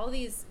mother, there are all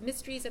these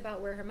mysteries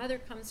about where her mother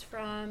comes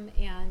from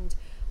and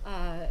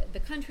the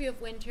country of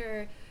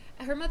winter.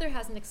 Her mother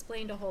hasn't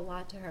explained a whole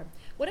lot to her.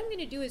 What I'm going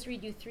to do is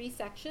read you 3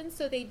 sections.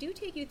 So they do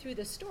take you through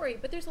the story,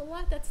 but there's a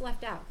lot that's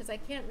left out because I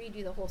can't read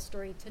you the whole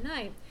story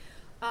tonight.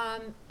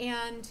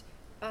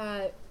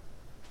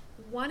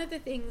 One of the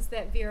things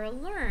that Vera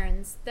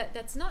learns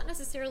that's not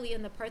necessarily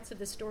in the parts of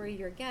the story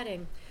you're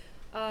getting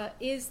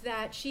is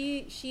that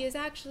she is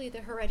actually the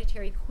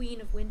hereditary queen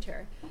of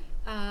winter.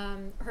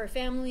 Her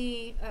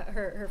family,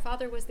 her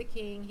father was the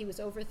king, he was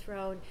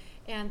overthrown,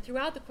 and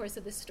throughout the course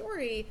of the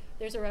story,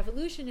 there's a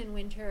revolution in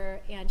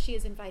winter, and she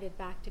is invited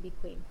back to be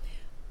queen.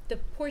 The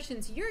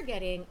portions you're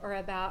getting are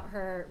about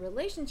her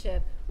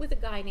relationship with a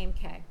guy named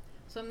Kay.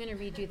 So I'm going to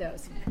read you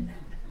those.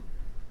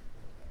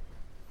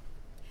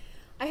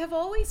 I have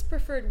always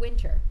preferred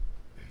winter,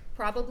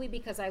 probably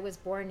because I was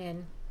born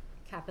in,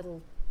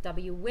 capital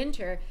W,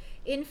 winter,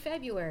 in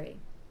February,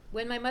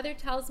 when my mother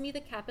tells me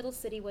the capital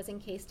city was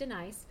encased in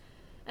ice,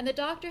 and the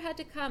doctor had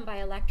to come by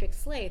electric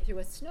sleigh through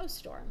a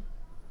snowstorm.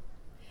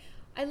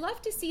 I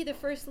love to see the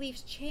first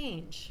leaves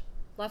change,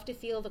 love to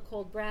feel the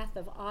cold breath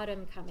of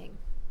autumn coming.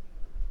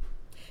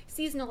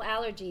 Seasonal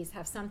allergies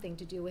have something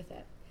to do with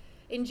it.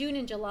 In June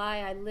and July,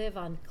 I live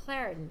on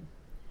Clarendon.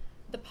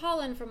 The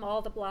pollen from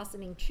all the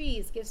blossoming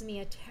trees gives me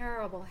a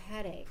terrible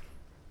headache.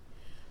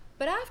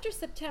 But after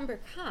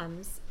September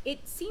comes,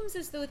 it seems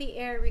as though the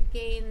air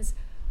regains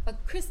a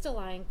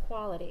crystalline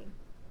quality.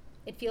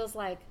 It feels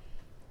like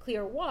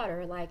clear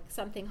water, like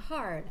something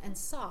hard and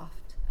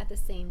soft at the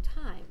same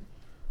time,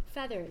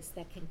 feathers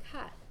that can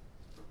cut.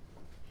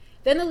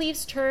 Then the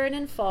leaves turn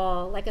and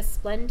fall like a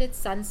splendid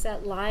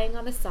sunset lying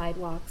on the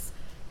sidewalks,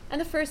 and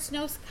the first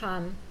snows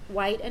come,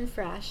 white and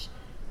fresh,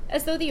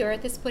 as though the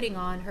earth is putting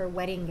on her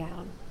wedding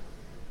gown.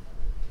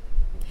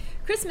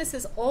 Christmas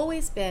has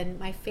always been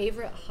my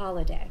favorite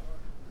holiday.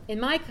 In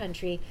my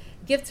country,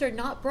 gifts are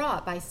not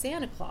brought by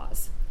Santa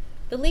Claus.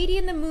 The Lady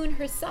in the Moon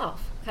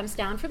herself comes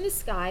down from the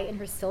sky in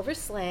her silver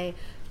sleigh,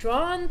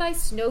 drawn by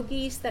snow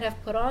geese that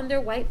have put on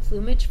their white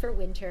plumage for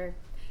winter.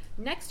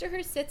 Next to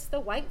her sits the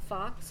white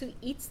fox who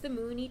eats the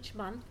moon each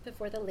month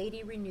before the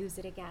lady renews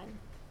it again.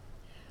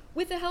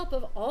 With the help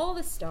of all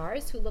the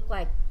stars who look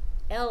like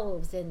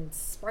elves in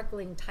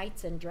sparkling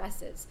tights and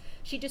dresses,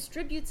 she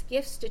distributes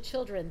gifts to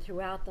children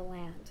throughout the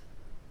land.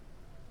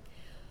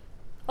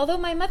 Although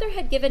my mother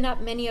had given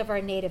up many of our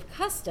native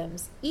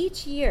customs,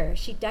 each year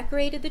she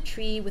decorated the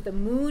tree with a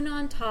moon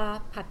on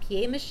top,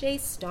 papier-mâché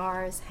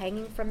stars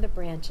hanging from the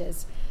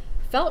branches,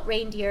 felt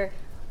reindeer,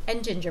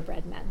 and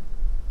gingerbread men.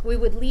 We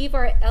would leave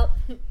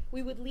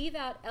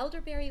out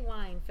elderberry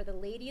wine for the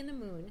lady in the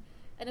moon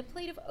and a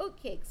plate of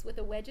oatcakes with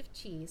a wedge of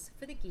cheese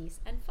for the geese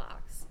and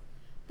fox.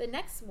 The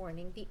next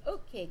morning, the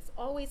oatcakes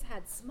always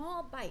had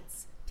small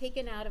bites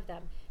taken out of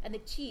them, and the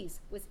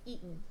cheese was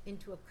eaten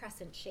into a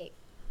crescent shape.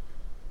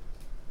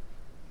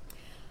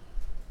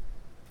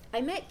 I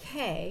met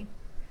Kay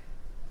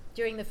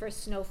during the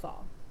first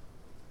snowfall.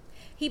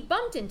 He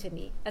bumped into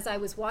me as I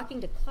was walking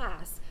to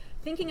class,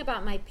 thinking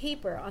about my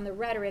paper on the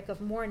rhetoric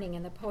of mourning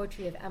and the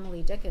poetry of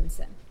Emily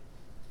Dickinson.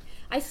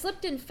 I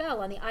slipped and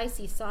fell on the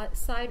icy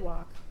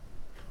sidewalk.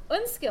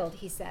 "Unskilled,"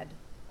 he said,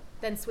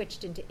 then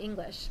switched into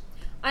English.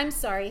 "I'm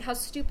sorry, how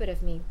stupid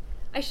of me.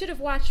 I should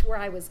have watched where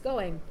I was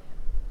going.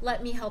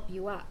 Let me help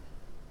you up."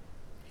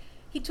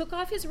 He took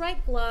off his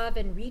right glove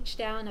and reached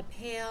down a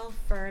pale,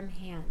 firm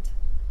hand.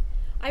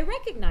 I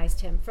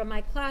recognized him from my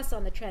class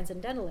on the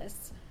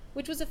Transcendentalists,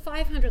 which was a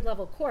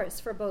 500-level course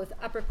for both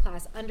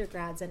upper-class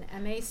undergrads and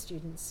MA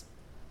students.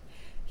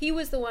 He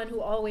was the one who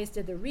always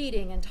did the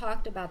reading and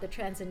talked about the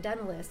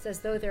Transcendentalists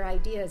as though their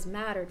ideas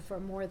mattered for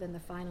more than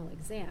the final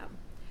exam.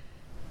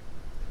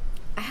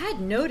 I had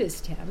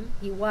noticed him.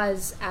 He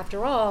was,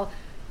 after all,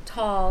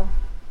 tall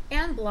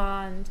and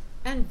blonde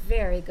and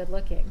very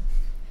good-looking.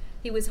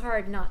 He was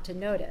hard not to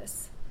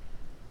notice.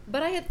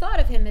 But I had thought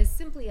of him as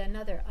simply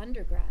another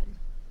undergrad.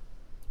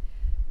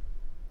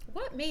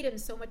 What made him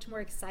so much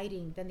more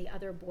exciting than the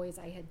other boys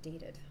I had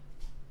dated?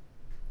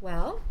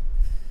 Well,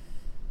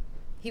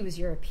 he was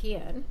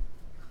European,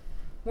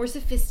 more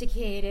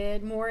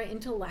sophisticated, more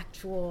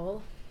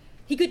intellectual.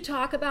 He could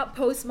talk about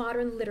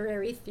postmodern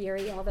literary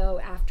theory, although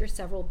after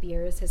several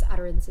beers, his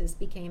utterances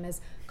became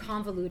as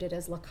convoluted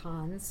as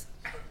Lacan's.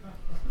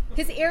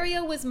 His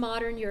area was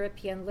modern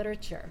European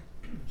literature.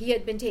 He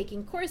had been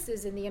taking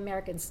courses in the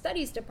American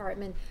Studies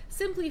department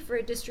simply for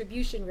a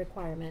distribution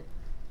requirement.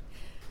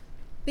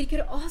 But he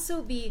could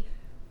also be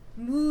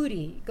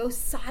moody, go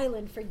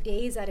silent for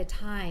days at a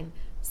time,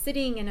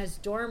 sitting in his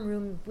dorm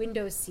room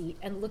window seat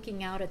and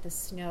looking out at the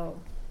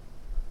snow.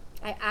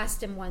 I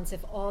asked him once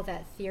if all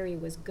that theory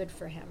was good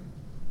for him.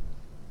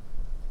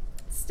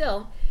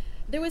 Still,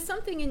 there was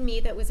something in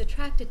me that was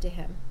attracted to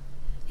him.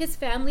 His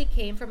family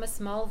came from a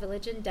small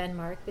village in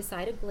Denmark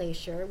beside a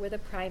glacier where the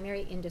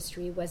primary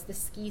industry was the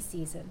ski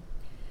season.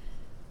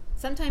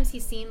 Sometimes he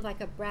seemed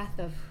like a breath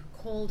of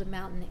cold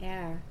mountain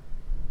air.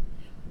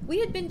 We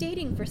had been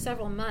dating for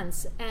several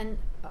months, and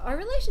our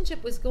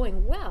relationship was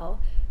going well.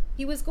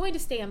 He was going to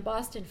stay in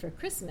Boston for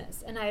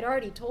Christmas, and I had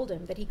already told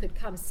him that he could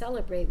come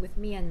celebrate with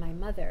me and my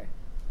mother.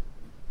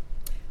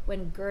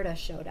 When Gerda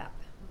showed up.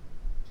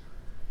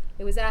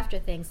 It was after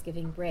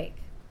Thanksgiving break.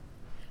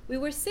 We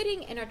were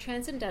sitting in our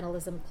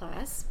Transcendentalism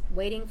class,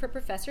 waiting for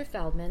Professor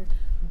Feldman,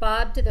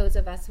 bobbed to those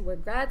of us who were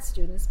grad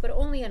students, but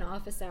only in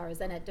office hours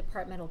and at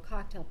departmental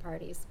cocktail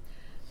parties,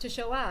 to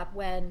show up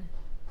when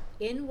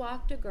in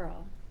walked a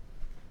girl.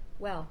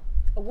 Well,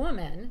 a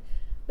woman,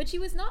 but she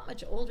was not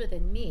much older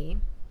than me.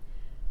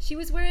 She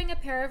was wearing a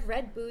pair of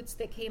red boots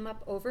that came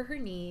up over her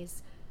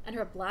knees, and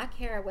her black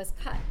hair was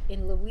cut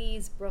in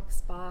Louise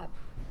Brooks bob.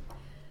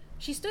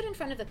 She stood in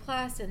front of the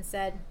class and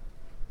said,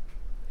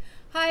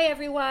 "Hi,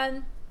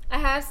 everyone. I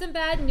have some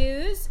bad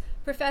news.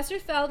 Professor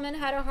Feldman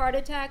had a heart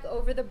attack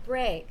over the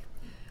break.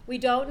 We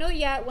don't know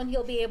yet when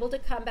he'll be able to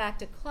come back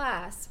to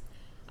class.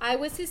 I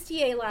was his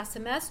TA last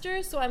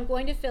semester, so I'm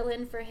going to fill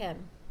in for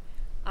him.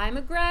 I'm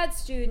a grad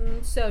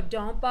student, so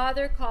don't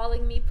bother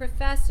calling me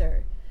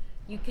professor.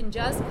 You can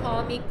just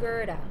call me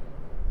Gerda.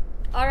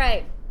 All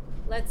right,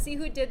 let's see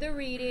who did the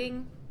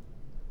reading.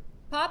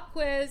 Pop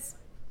quiz."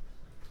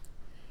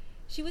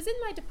 She was in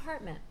my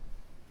department,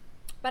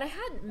 but I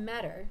hadn't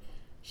met her.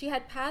 She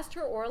had passed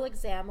her oral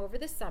exam over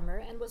the summer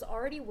and was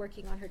already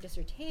working on her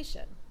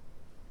dissertation.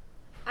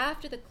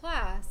 After the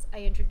class,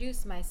 I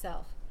introduced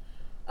myself.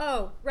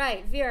 "Oh,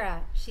 right,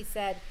 Vera," she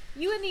said.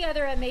 "You and the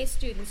other MA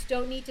students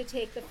don't need to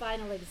take the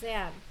final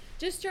exam.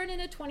 Just turn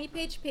in a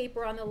 20-page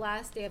paper on the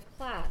last day of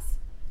class.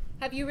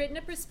 Have you written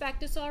a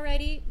prospectus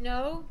already?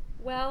 No?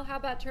 Well, how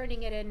about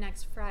turning it in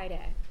next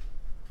Friday?"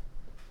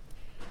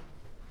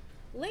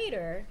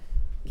 Later,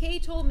 Kay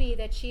told me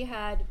that she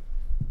had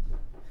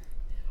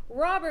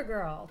 "Robber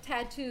Girl"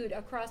 tattooed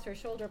across her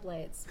shoulder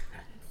blades,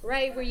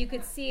 right where you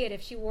could see it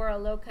if she wore a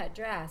low-cut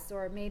dress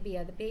or maybe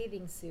a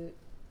bathing suit.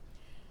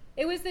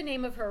 It was the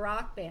name of her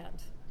rock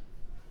band.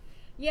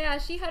 Yeah,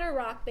 she had a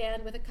rock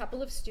band with a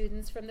couple of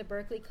students from the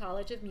Berklee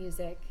College of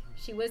Music.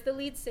 She was the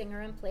lead singer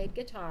and played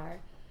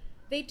guitar.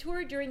 They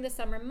toured during the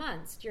summer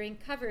months, during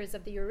covers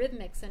of the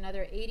Eurythmics and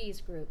other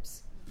 80s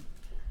groups.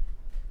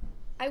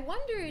 I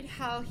wondered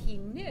how he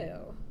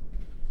knew.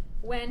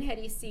 When had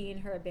he seen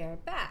her bare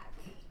back?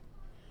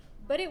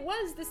 But it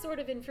was the sort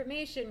of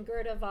information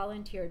Gerda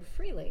volunteered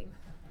freely.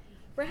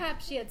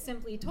 Perhaps she had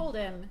simply told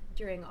him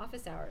during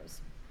office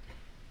hours.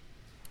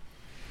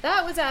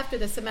 That was after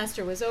the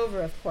semester was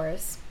over, of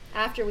course.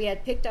 after we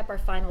had picked up our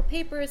final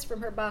papers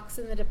from her box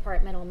in the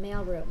departmental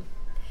mailroom.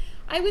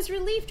 I was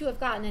relieved to have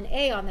gotten an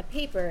A on the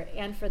paper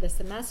and for the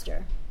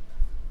semester.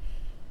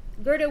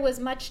 Gerda was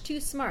much too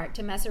smart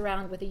to mess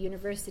around with the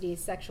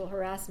university's sexual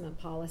harassment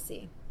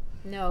policy.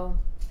 No.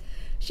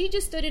 She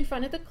just stood in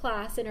front of the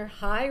class in her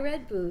high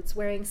red boots,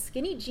 wearing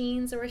skinny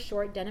jeans or a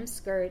short denim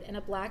skirt and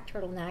a black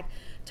turtleneck,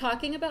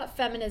 talking about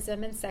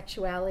feminism and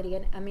sexuality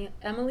and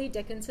Emily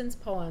Dickinson's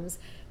poems,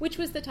 which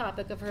was the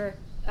topic of her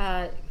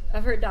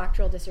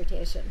doctoral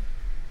dissertation.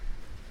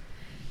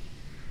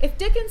 If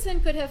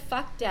Dickinson could have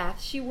fucked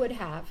death, she would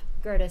have,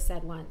 Gerda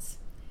said once,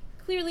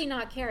 clearly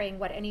not caring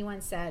what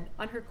anyone said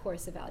on her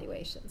course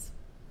evaluations.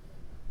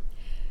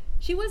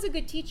 She was a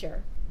good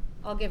teacher,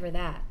 I'll give her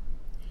that.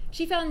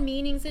 She found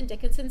meanings in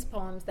Dickinson's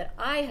poems that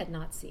I had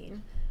not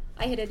seen.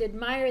 I had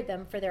admired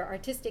them for their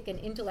artistic and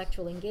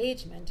intellectual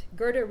engagement.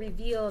 Gerda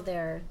revealed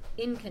their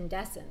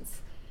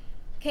incandescence.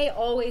 Kay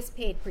always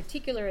paid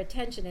particular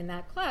attention in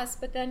that class,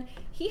 but then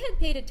he had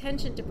paid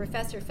attention to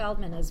Professor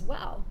Feldman as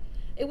well.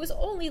 It was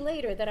only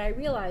later that I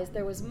realized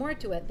there was more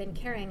to it than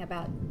caring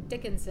about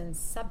Dickinson's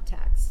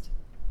subtext.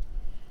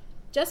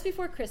 Just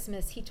before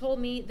Christmas, he told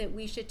me that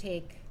we should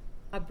take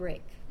a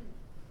break,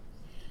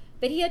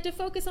 that he had to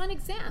focus on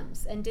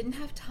exams and didn't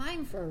have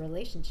time for a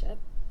relationship.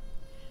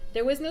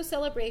 There was no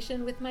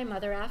celebration with my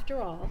mother after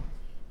all.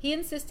 He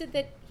insisted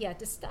that he had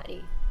to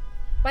study.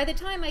 By the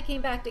time I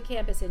came back to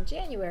campus in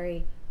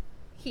January,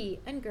 he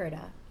and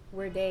Gerda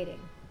were dating.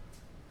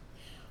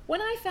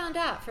 When I found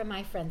out from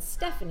my friend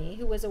Stephanie,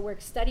 who was a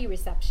work-study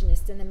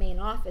receptionist in the main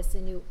office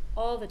and knew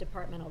all the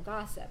departmental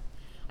gossip,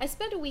 I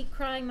spent a week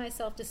crying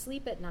myself to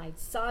sleep at night,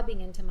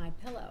 sobbing into my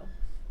pillow.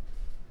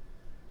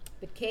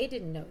 But Kay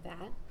didn't know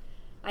that.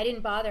 I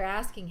didn't bother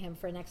asking him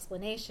for an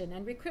explanation,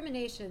 and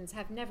recriminations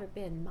have never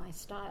been my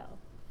style.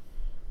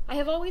 I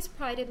have always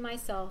prided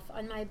myself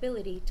on my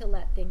ability to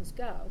let things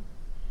go.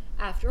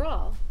 After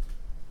all,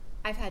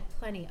 I've had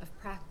plenty of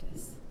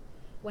practice.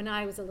 When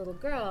I was a little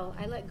girl,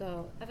 I let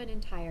go of an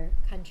entire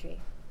country.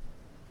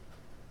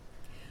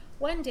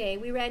 One day,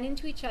 we ran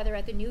into each other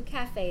at the new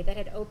cafe that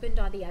had opened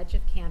on the edge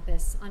of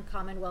campus on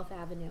Commonwealth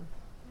Avenue.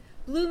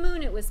 Blue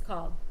Moon, it was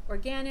called.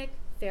 Organic,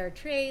 fair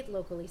trade,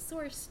 locally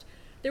sourced.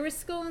 There were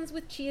scones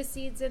with chia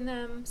seeds in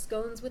them,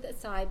 scones with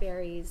acai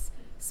berries,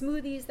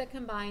 smoothies that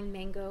combined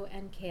mango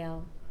and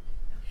kale.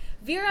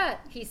 Vera,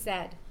 he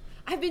said,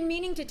 I've been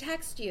meaning to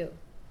text you.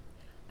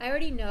 I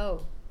already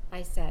know,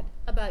 I said,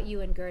 about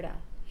you and Gerda.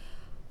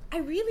 I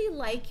really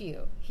like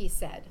you, he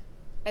said,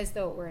 as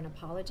though it were an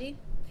apology.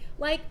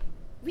 Like,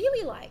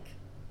 really like.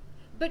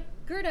 But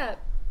Gerda,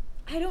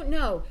 I don't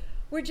know,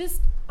 we're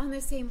just on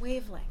the same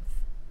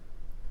wavelength.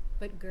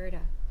 But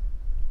Gerda,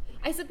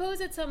 I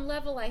suppose at some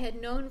level I had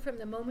known from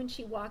the moment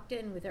she walked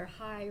in with her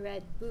high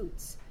red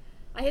boots.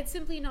 I had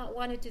simply not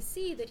wanted to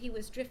see that he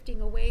was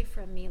drifting away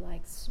from me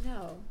like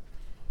snow.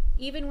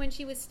 Even when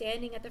she was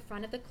standing at the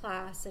front of the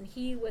class and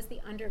he was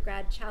the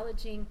undergrad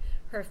challenging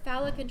her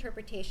phallic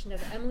interpretation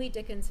of Emily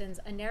Dickinson's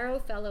A Narrow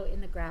Fellow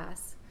in the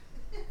Grass.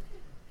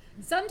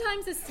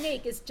 Sometimes a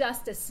snake is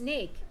just a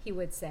snake, he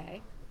would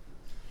say.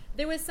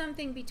 There was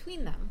something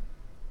between them,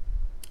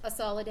 a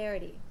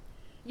solidarity.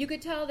 You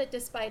could tell that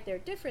despite their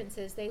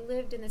differences, they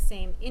lived in the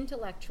same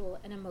intellectual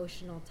and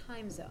emotional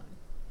time zone.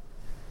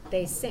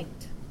 They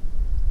synced.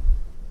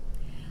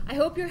 I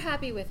hope you're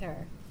happy with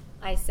her,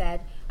 I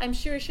said. I'm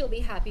sure she'll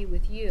be happy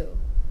with you.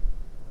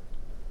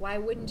 Why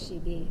wouldn't she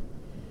be?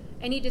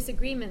 Any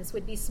disagreements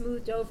would be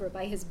smoothed over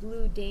by his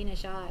blue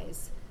Danish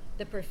eyes,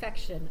 the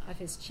perfection of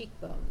his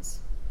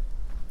cheekbones.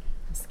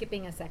 I'm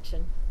skipping a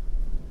section.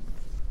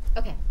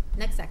 Okay,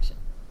 next section.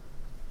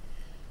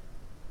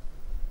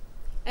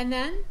 And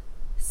then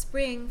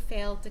spring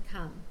failed to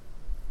come.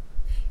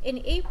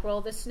 In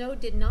April, the snow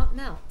did not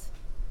melt.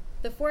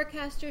 The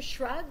forecaster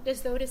shrugged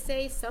as though to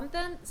say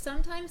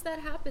sometimes that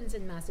happens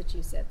in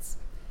Massachusetts.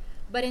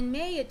 But in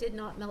May, it did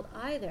not melt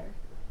either.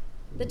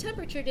 The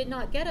temperature did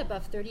not get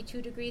above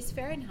 32 degrees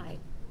Fahrenheit.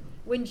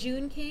 When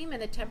June came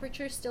and the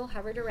temperature still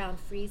hovered around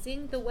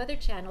freezing, the Weather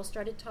Channel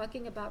started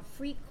talking about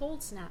freak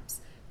cold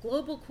snaps,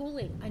 global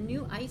cooling, a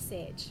new ice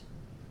age.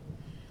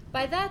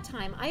 By that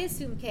time, I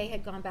assumed Kay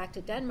had gone back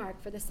to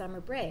Denmark for the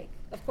summer break.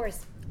 Of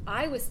course,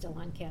 I was still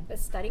on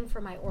campus, studying for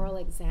my oral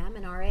exam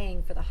and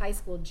RAing for the high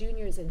school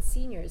juniors and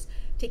seniors,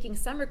 taking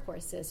summer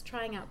courses,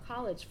 trying out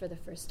college for the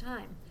first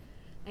time.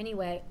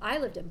 Anyway, I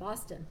lived in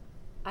Boston.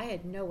 I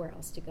had nowhere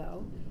else to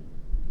go.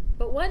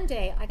 But one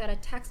day, I got a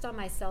text on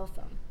my cell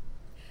phone.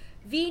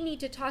 V,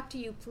 need to talk to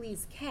you,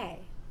 please,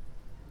 Kay.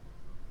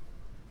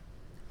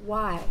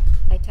 Why?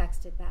 I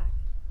texted back.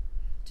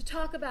 To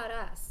talk about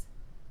us.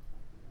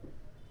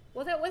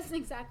 Well, that wasn't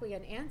exactly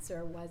an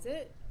answer, was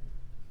it?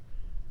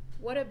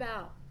 What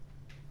about?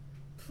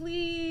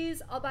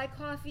 Please, I'll buy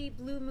coffee,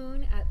 Blue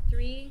Moon, at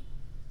 3.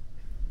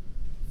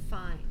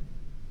 Fine.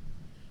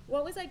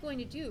 What was I going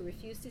to do,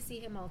 refuse to see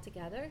him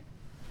altogether?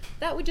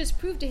 That would just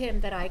prove to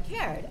him that I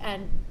cared,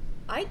 and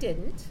I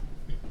didn't.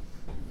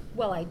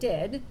 Well, I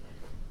did,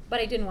 but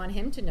I didn't want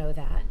him to know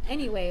that.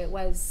 Anyway, it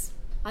was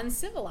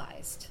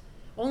uncivilized.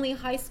 Only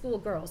high school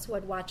girls who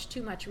had watched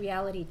too much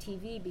reality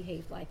TV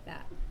behaved like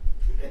that.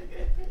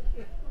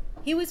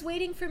 He was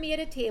waiting for me at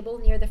a table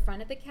near the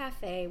front of the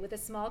cafe with a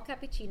small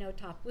cappuccino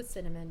topped with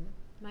cinnamon,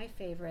 my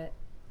favorite.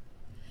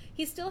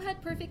 He still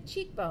had perfect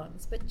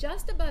cheekbones, but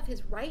just above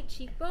his right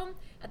cheekbone,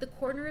 at the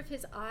corner of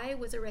his eye,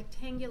 was a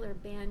rectangular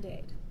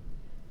Band-Aid.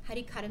 Had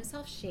he cut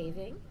himself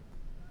shaving?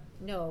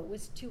 No, it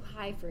was too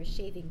high for a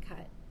shaving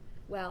cut.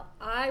 Well,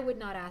 I would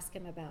not ask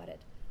him about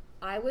it.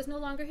 I was no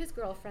longer his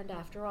girlfriend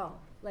after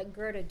all. Let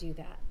Gerda do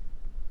that.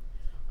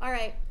 All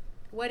right,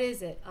 what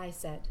is it? I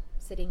said,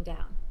 sitting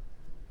down.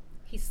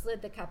 He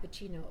slid the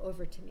cappuccino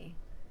over to me.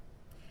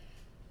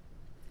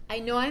 I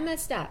know I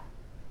messed up,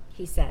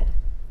 he said.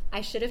 I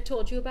should have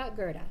told you about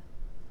Gerda.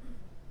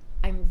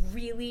 I'm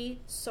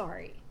really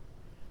sorry.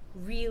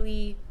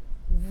 Really,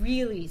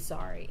 really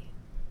sorry.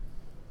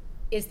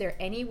 Is there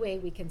any way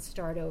we can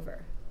start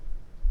over?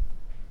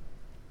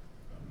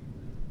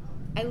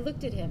 I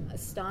looked at him,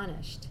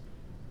 astonished.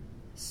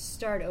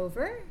 Start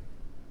over?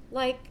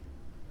 Like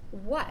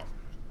what?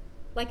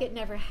 Like it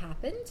never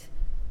happened?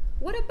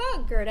 What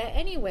about Gerda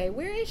anyway?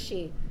 Where is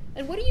she?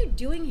 And what are you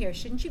doing here?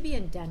 Shouldn't you be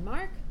in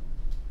Denmark?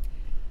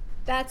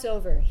 That's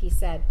over, he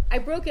said. I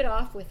broke it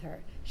off with her.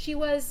 She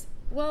was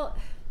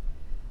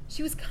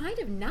kind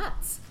of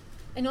nuts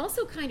and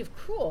also kind of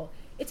cruel.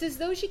 It's as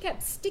though she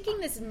kept sticking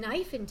this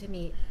knife into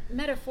me,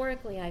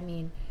 metaphorically, I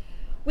mean,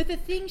 with the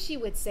things she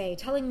would say,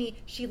 telling me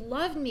she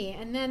loved me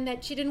and then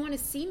that she didn't want to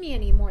see me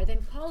anymore,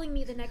 then calling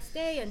me the next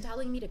day and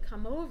telling me to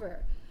come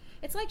over.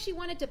 It's like she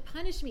wanted to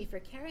punish me for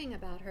caring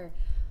about her.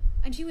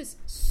 And she was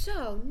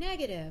so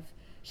negative.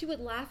 She would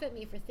laugh at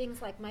me for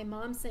things like my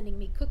mom sending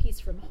me cookies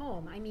from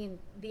home. I mean,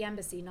 the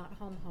embassy, not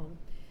home.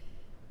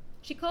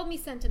 She called me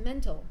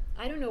sentimental.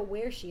 I don't know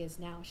where she is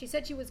now. She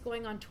said she was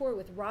going on tour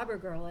with Robber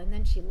Girl, and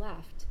then she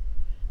left.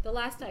 The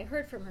last I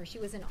heard from her, she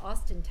was in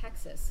Austin,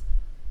 Texas.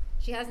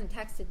 She hasn't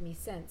texted me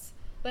since.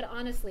 But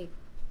honestly,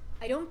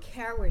 I don't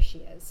care where she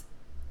is.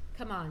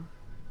 Come on.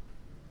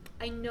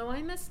 I know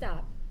I messed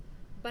up,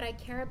 but I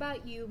care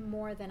about you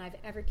more than I've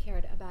ever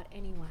cared about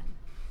anyone.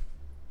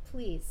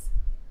 Please,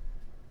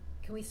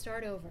 can we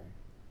start over?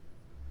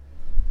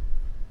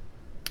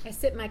 I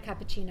sipped my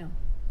cappuccino.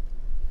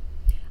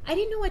 I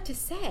didn't know what to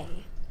say.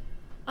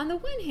 On the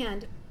one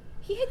hand,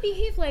 he had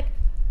behaved like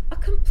a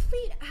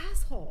complete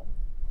asshole.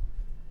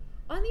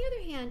 On the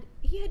other hand,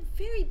 he had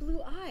very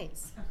blue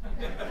eyes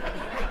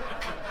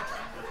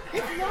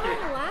with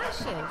long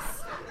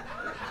lashes.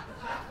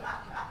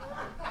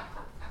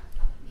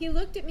 He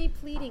looked at me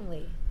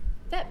pleadingly.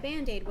 That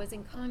Band-Aid was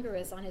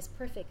incongruous on his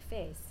perfect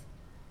face.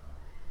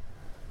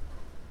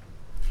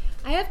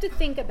 I have to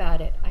think about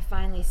it, I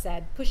finally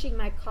said, putting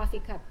my coffee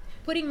cup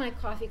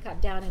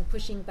down and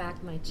pushing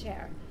back my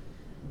chair.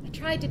 I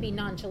tried to be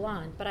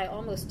nonchalant, but I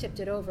almost tipped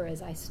it over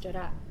as I stood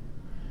up.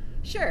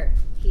 Sure,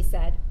 he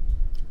said.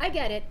 I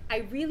get it. I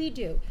really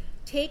do.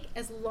 Take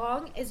as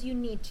long as you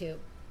need to.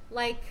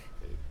 Like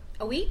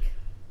a week?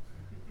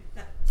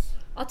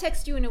 I'll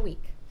text you in a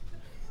week.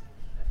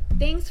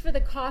 Thanks for the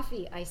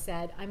coffee, I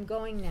said. I'm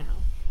going now.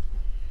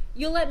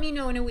 You'll let me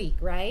know in a week,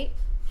 right?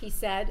 He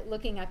said,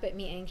 looking up at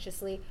me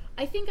anxiously.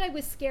 I think I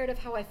was scared of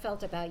how I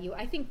felt about you.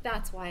 I think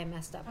that's why I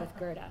messed up with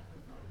Gerda.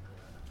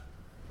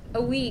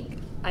 A week,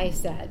 I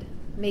said,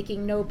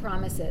 making no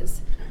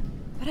promises.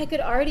 But I could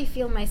already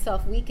feel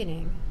myself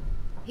weakening.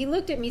 He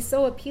looked at me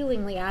so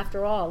appealingly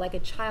after all, like a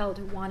child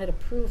who wanted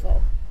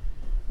approval.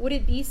 Would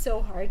it be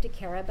so hard to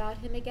care about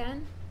him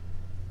again?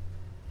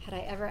 Had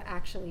I ever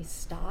actually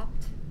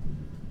stopped?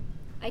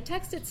 I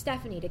texted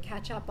Stephanie to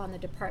catch up on the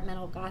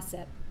departmental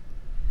gossip.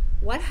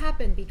 What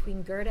happened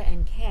between Gerda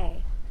and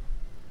Kay?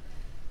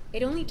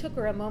 It only took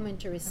her a moment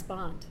to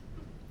respond.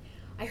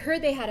 I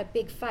heard they had a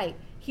big fight.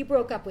 He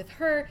broke up with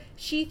her,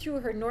 she threw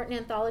her Norton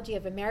Anthology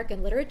of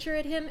American Literature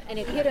at him, and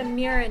it hit a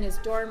mirror in his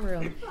dorm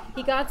room.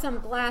 He got some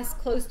glass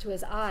close to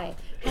his eye,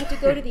 had to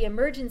go to the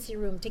emergency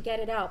room to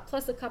get it out,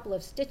 plus a couple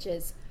of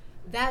stitches.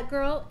 That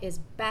girl is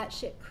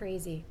batshit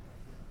crazy.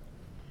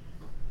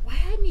 Why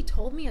hadn't he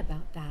told me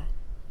about that?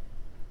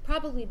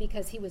 Probably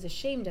because he was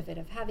ashamed of it,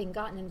 of having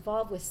gotten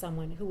involved with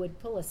someone who would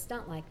pull a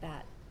stunt like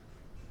that.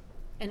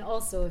 And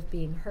also of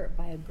being hurt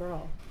by a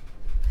girl.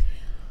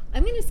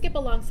 I'm going to skip a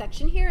long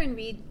section here and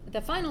read the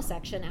final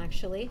section,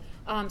 actually.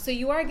 So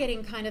you are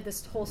getting kind of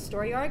this whole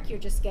story arc. You're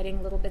just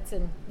getting little bits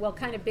and, well,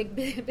 kind of big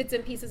bits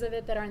and pieces of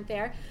it that aren't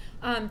there.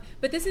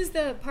 But this is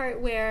the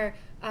part where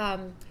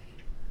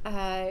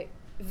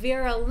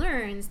Vera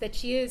learns that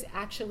she is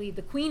actually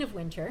the Queen of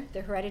Winter,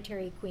 the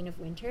hereditary Queen of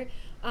Winter,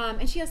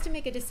 and she has to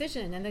make a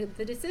decision. And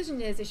the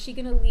decision is she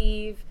going to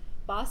leave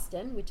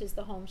Boston, which is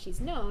the home she's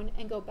known,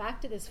 and go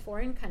back to this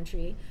foreign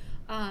country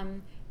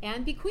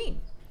and be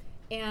queen?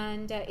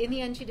 And in the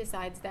end, she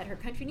decides that her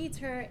country needs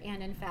her,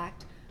 and in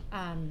fact,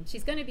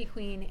 she's going to be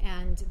queen,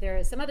 and there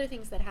are some other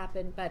things that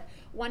happen, but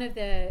one of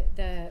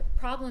the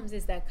problems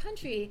is that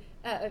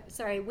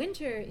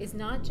winter is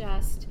not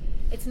just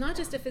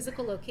a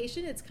physical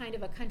location, it's kind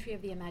of a country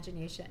of the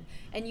imagination.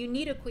 And you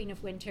need a Queen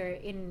of Winter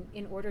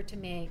in order to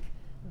make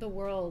the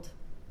world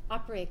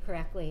operate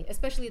correctly,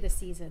 especially the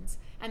seasons.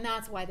 And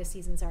that's why the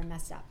seasons are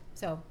messed up.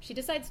 So she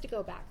decides to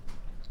go back.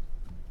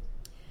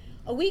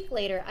 A week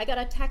later, I got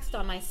a text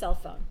on my cell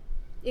phone.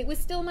 It was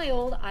still my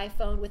old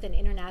iPhone with an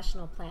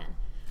international plan.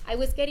 I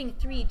was getting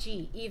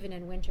 3G even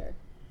in winter,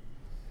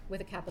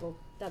 with a capital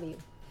W.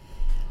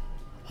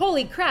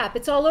 Holy crap,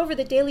 it's all over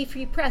the Daily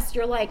Free Press.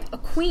 You're like a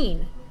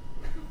queen.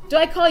 Do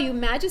I call you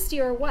Majesty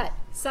or what?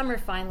 Summer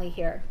finally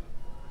here.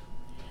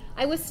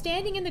 I was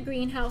standing in the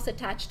greenhouse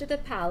attached to the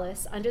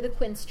palace under the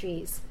quince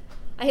trees.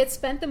 I had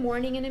spent the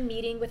morning in a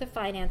meeting with a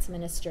finance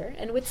minister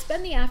and would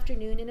spend the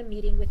afternoon in a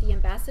meeting with the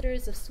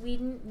ambassadors of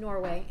Sweden,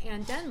 Norway,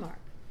 and Denmark.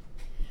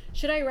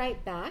 Should I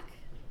write back?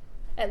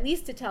 At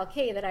least to tell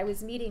Kay that I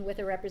was meeting with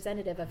a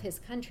representative of his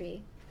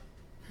country.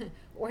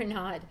 Or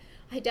not.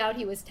 I doubt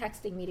he was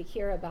texting me to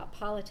hear about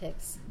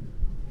politics.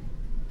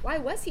 Why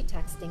was he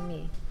texting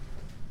me?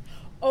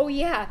 Oh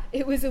yeah,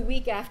 it was a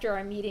week after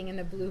our meeting in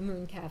the Blue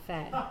Moon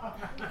Cafe.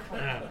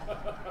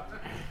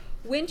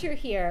 Winter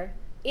here,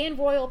 in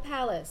Royal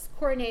Palace,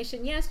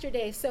 coronation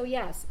yesterday, so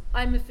yes,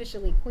 I'm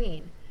officially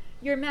queen.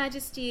 Your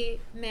Majesty,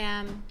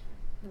 ma'am,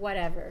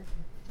 whatever.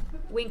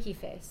 Winky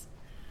face.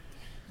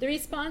 The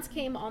response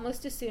came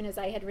almost as soon as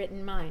I had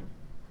written mine.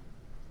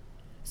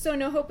 So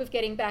no hope of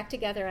getting back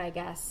together, I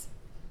guess.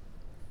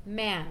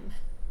 Ma'am.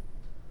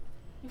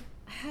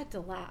 I had to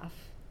laugh.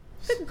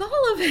 The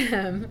gall of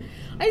him.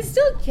 I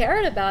still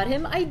cared about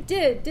him. I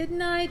did,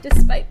 didn't I?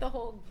 Despite the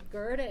whole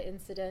Gerda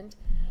incident.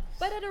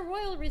 But at a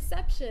royal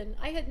reception,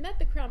 I had met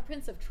the Crown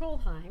Prince of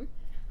Trollheim,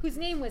 whose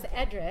name was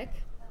Edric.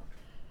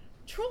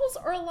 Trolls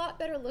are a lot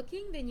better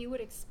looking than you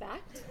would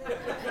expect.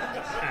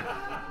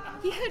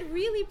 He had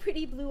really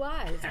pretty blue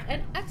eyes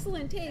and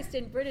excellent taste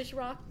in British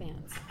rock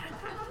bands.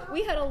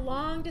 We had a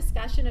long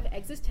discussion of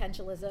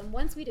existentialism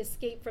once we'd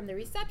escaped from the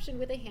reception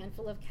with a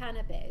handful of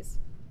canapes.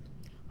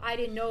 I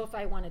didn't know if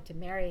I wanted to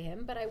marry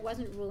him, but I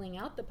wasn't ruling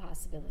out the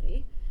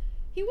possibility.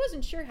 He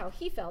wasn't sure how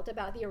he felt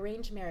about the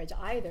arranged marriage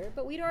either,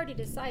 but we'd already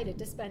decided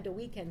to spend a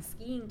weekend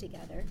skiing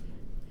together.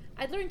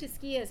 I'd learned to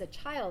ski as a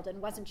child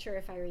and wasn't sure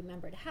if I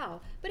remembered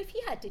how, but if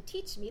he had to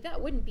teach me,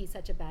 that wouldn't be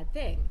such a bad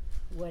thing,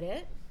 would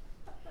it?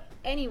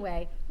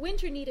 Anyway,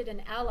 winter needed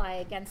an ally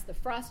against the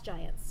frost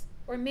giants,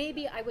 or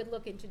maybe I would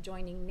look into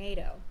joining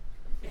NATO.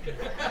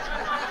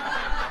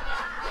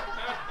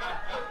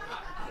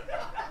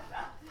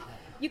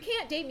 You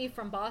can't date me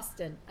from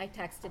Boston, I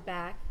texted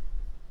back.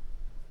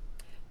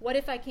 What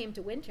if I came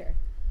to winter?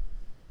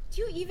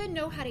 Do you even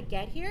know how to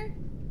get here?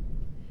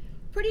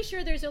 Pretty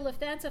sure there's a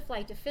Lufthansa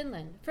flight to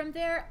Finland. From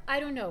there, I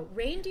don't know,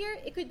 reindeer?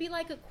 It could be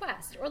like a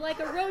quest or like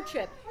a road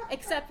trip,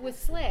 except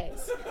with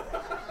sleighs.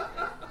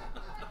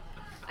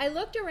 I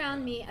looked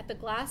around me at the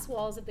glass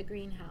walls of the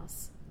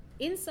greenhouse.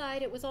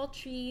 Inside, it was all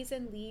trees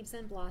and leaves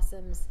and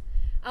blossoms.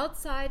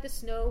 Outside, the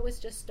snow was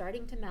just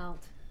starting to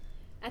melt.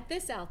 At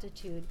this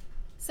altitude,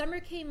 summer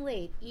came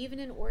late, even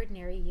in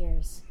ordinary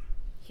years.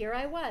 Here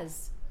I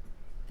was,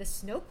 the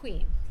Snow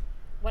Queen,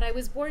 what I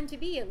was born to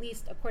be, at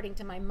least according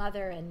to my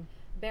mother and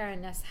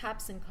Baroness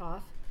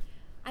Hapsenkopf.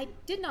 I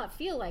did not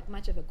feel like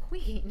much of a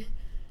queen.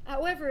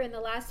 However, in the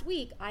last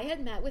week, I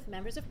had met with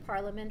members of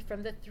parliament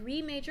from the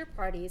three major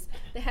parties,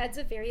 the heads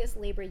of various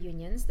labor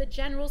unions, the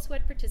generals who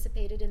had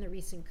participated in the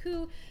recent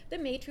coup, the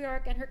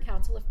matriarch and her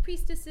council of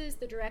priestesses,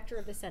 the director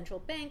of the central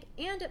bank,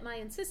 and, at my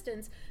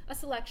insistence, a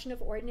selection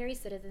of ordinary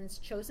citizens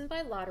chosen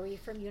by lottery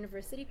from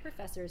university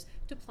professors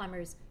to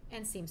plumbers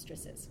and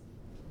seamstresses.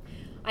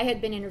 I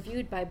had been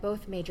interviewed by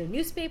both major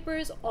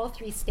newspapers, all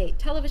three state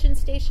television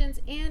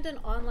stations, and an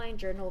online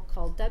journal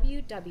called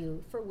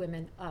WW for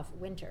Women of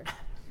Winter.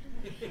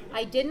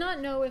 I did not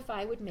know if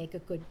I would make a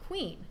good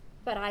queen,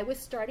 but I was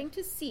starting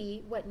to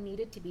see what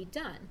needed to be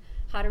done,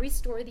 how to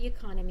restore the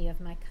economy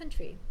of my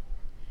country.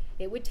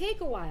 It would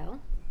take a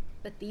while,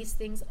 but these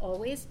things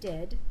always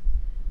did.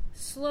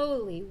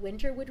 Slowly,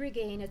 winter would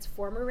regain its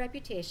former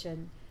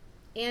reputation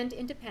and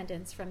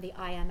independence from the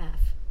IMF.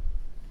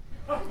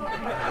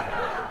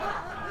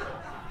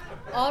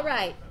 All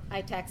right,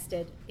 I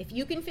texted. If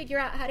you can figure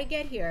out how to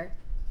get here,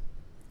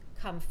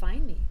 come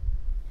find me.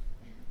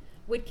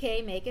 Would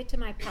Kay make it to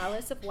my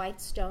palace of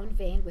white stone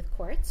veined with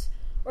quartz,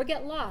 or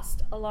get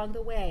lost along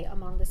the way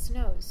among the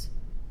snows?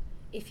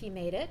 If he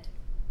made it,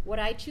 would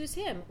I choose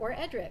him or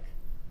Edric,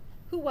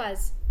 who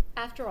was,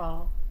 after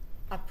all,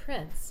 a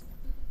prince?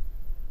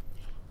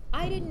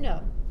 I didn't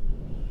know,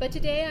 but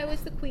today I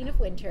was the Queen of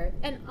Winter,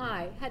 and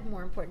I had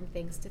more important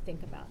things to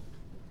think about.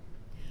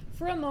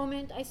 For a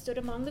moment, I stood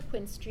among the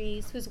quince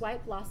trees, whose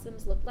white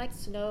blossoms looked like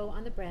snow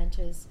on the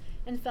branches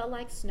and fell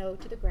like snow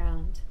to the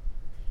ground.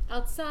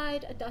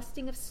 Outside, a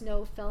dusting of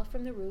snow fell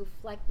from the roof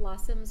like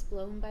blossoms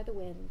blown by the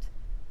wind.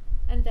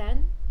 And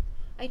then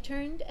I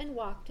turned and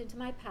walked into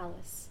my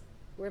palace,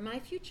 where my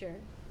future,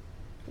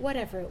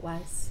 whatever it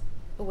was,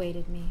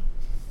 awaited me.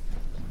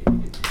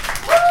 Come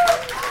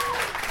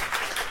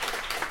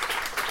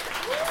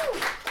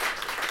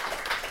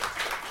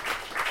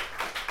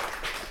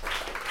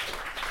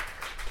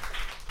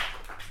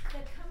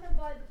and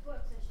buy the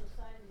books and she'll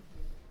sign them for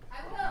you. I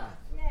will.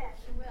 Yeah,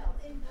 she will,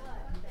 in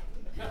blood.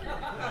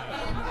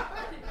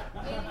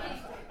 In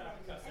history.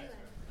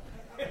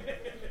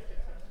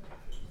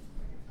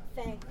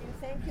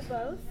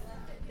 both.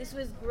 This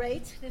was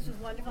great. This was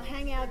wonderful.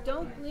 Hang out.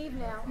 Don't leave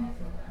now.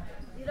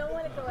 You don't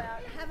want to go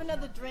out. Have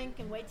another drink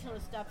and wait till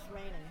it stops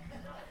raining.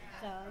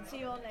 So, and see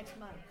you all next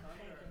month.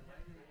 Thank you.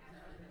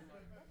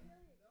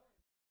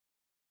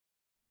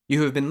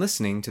 You have been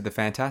listening to the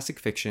Fantastic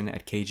Fiction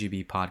at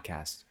KGB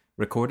podcast,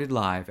 recorded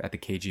live at the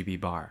KGB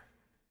bar.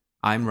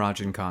 I'm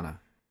Rajan Khanna.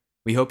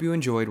 We hope you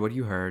enjoyed what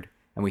you heard,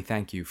 and we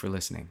thank you for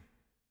listening.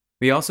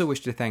 We also wish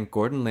to thank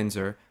Gordon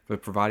Linzer for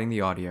providing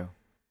the audio.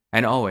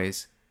 And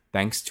always,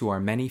 thanks to our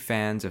many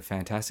fans of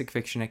Fantastic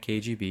Fiction at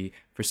KGB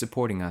for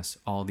supporting us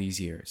all these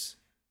years.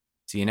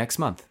 See you next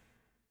month.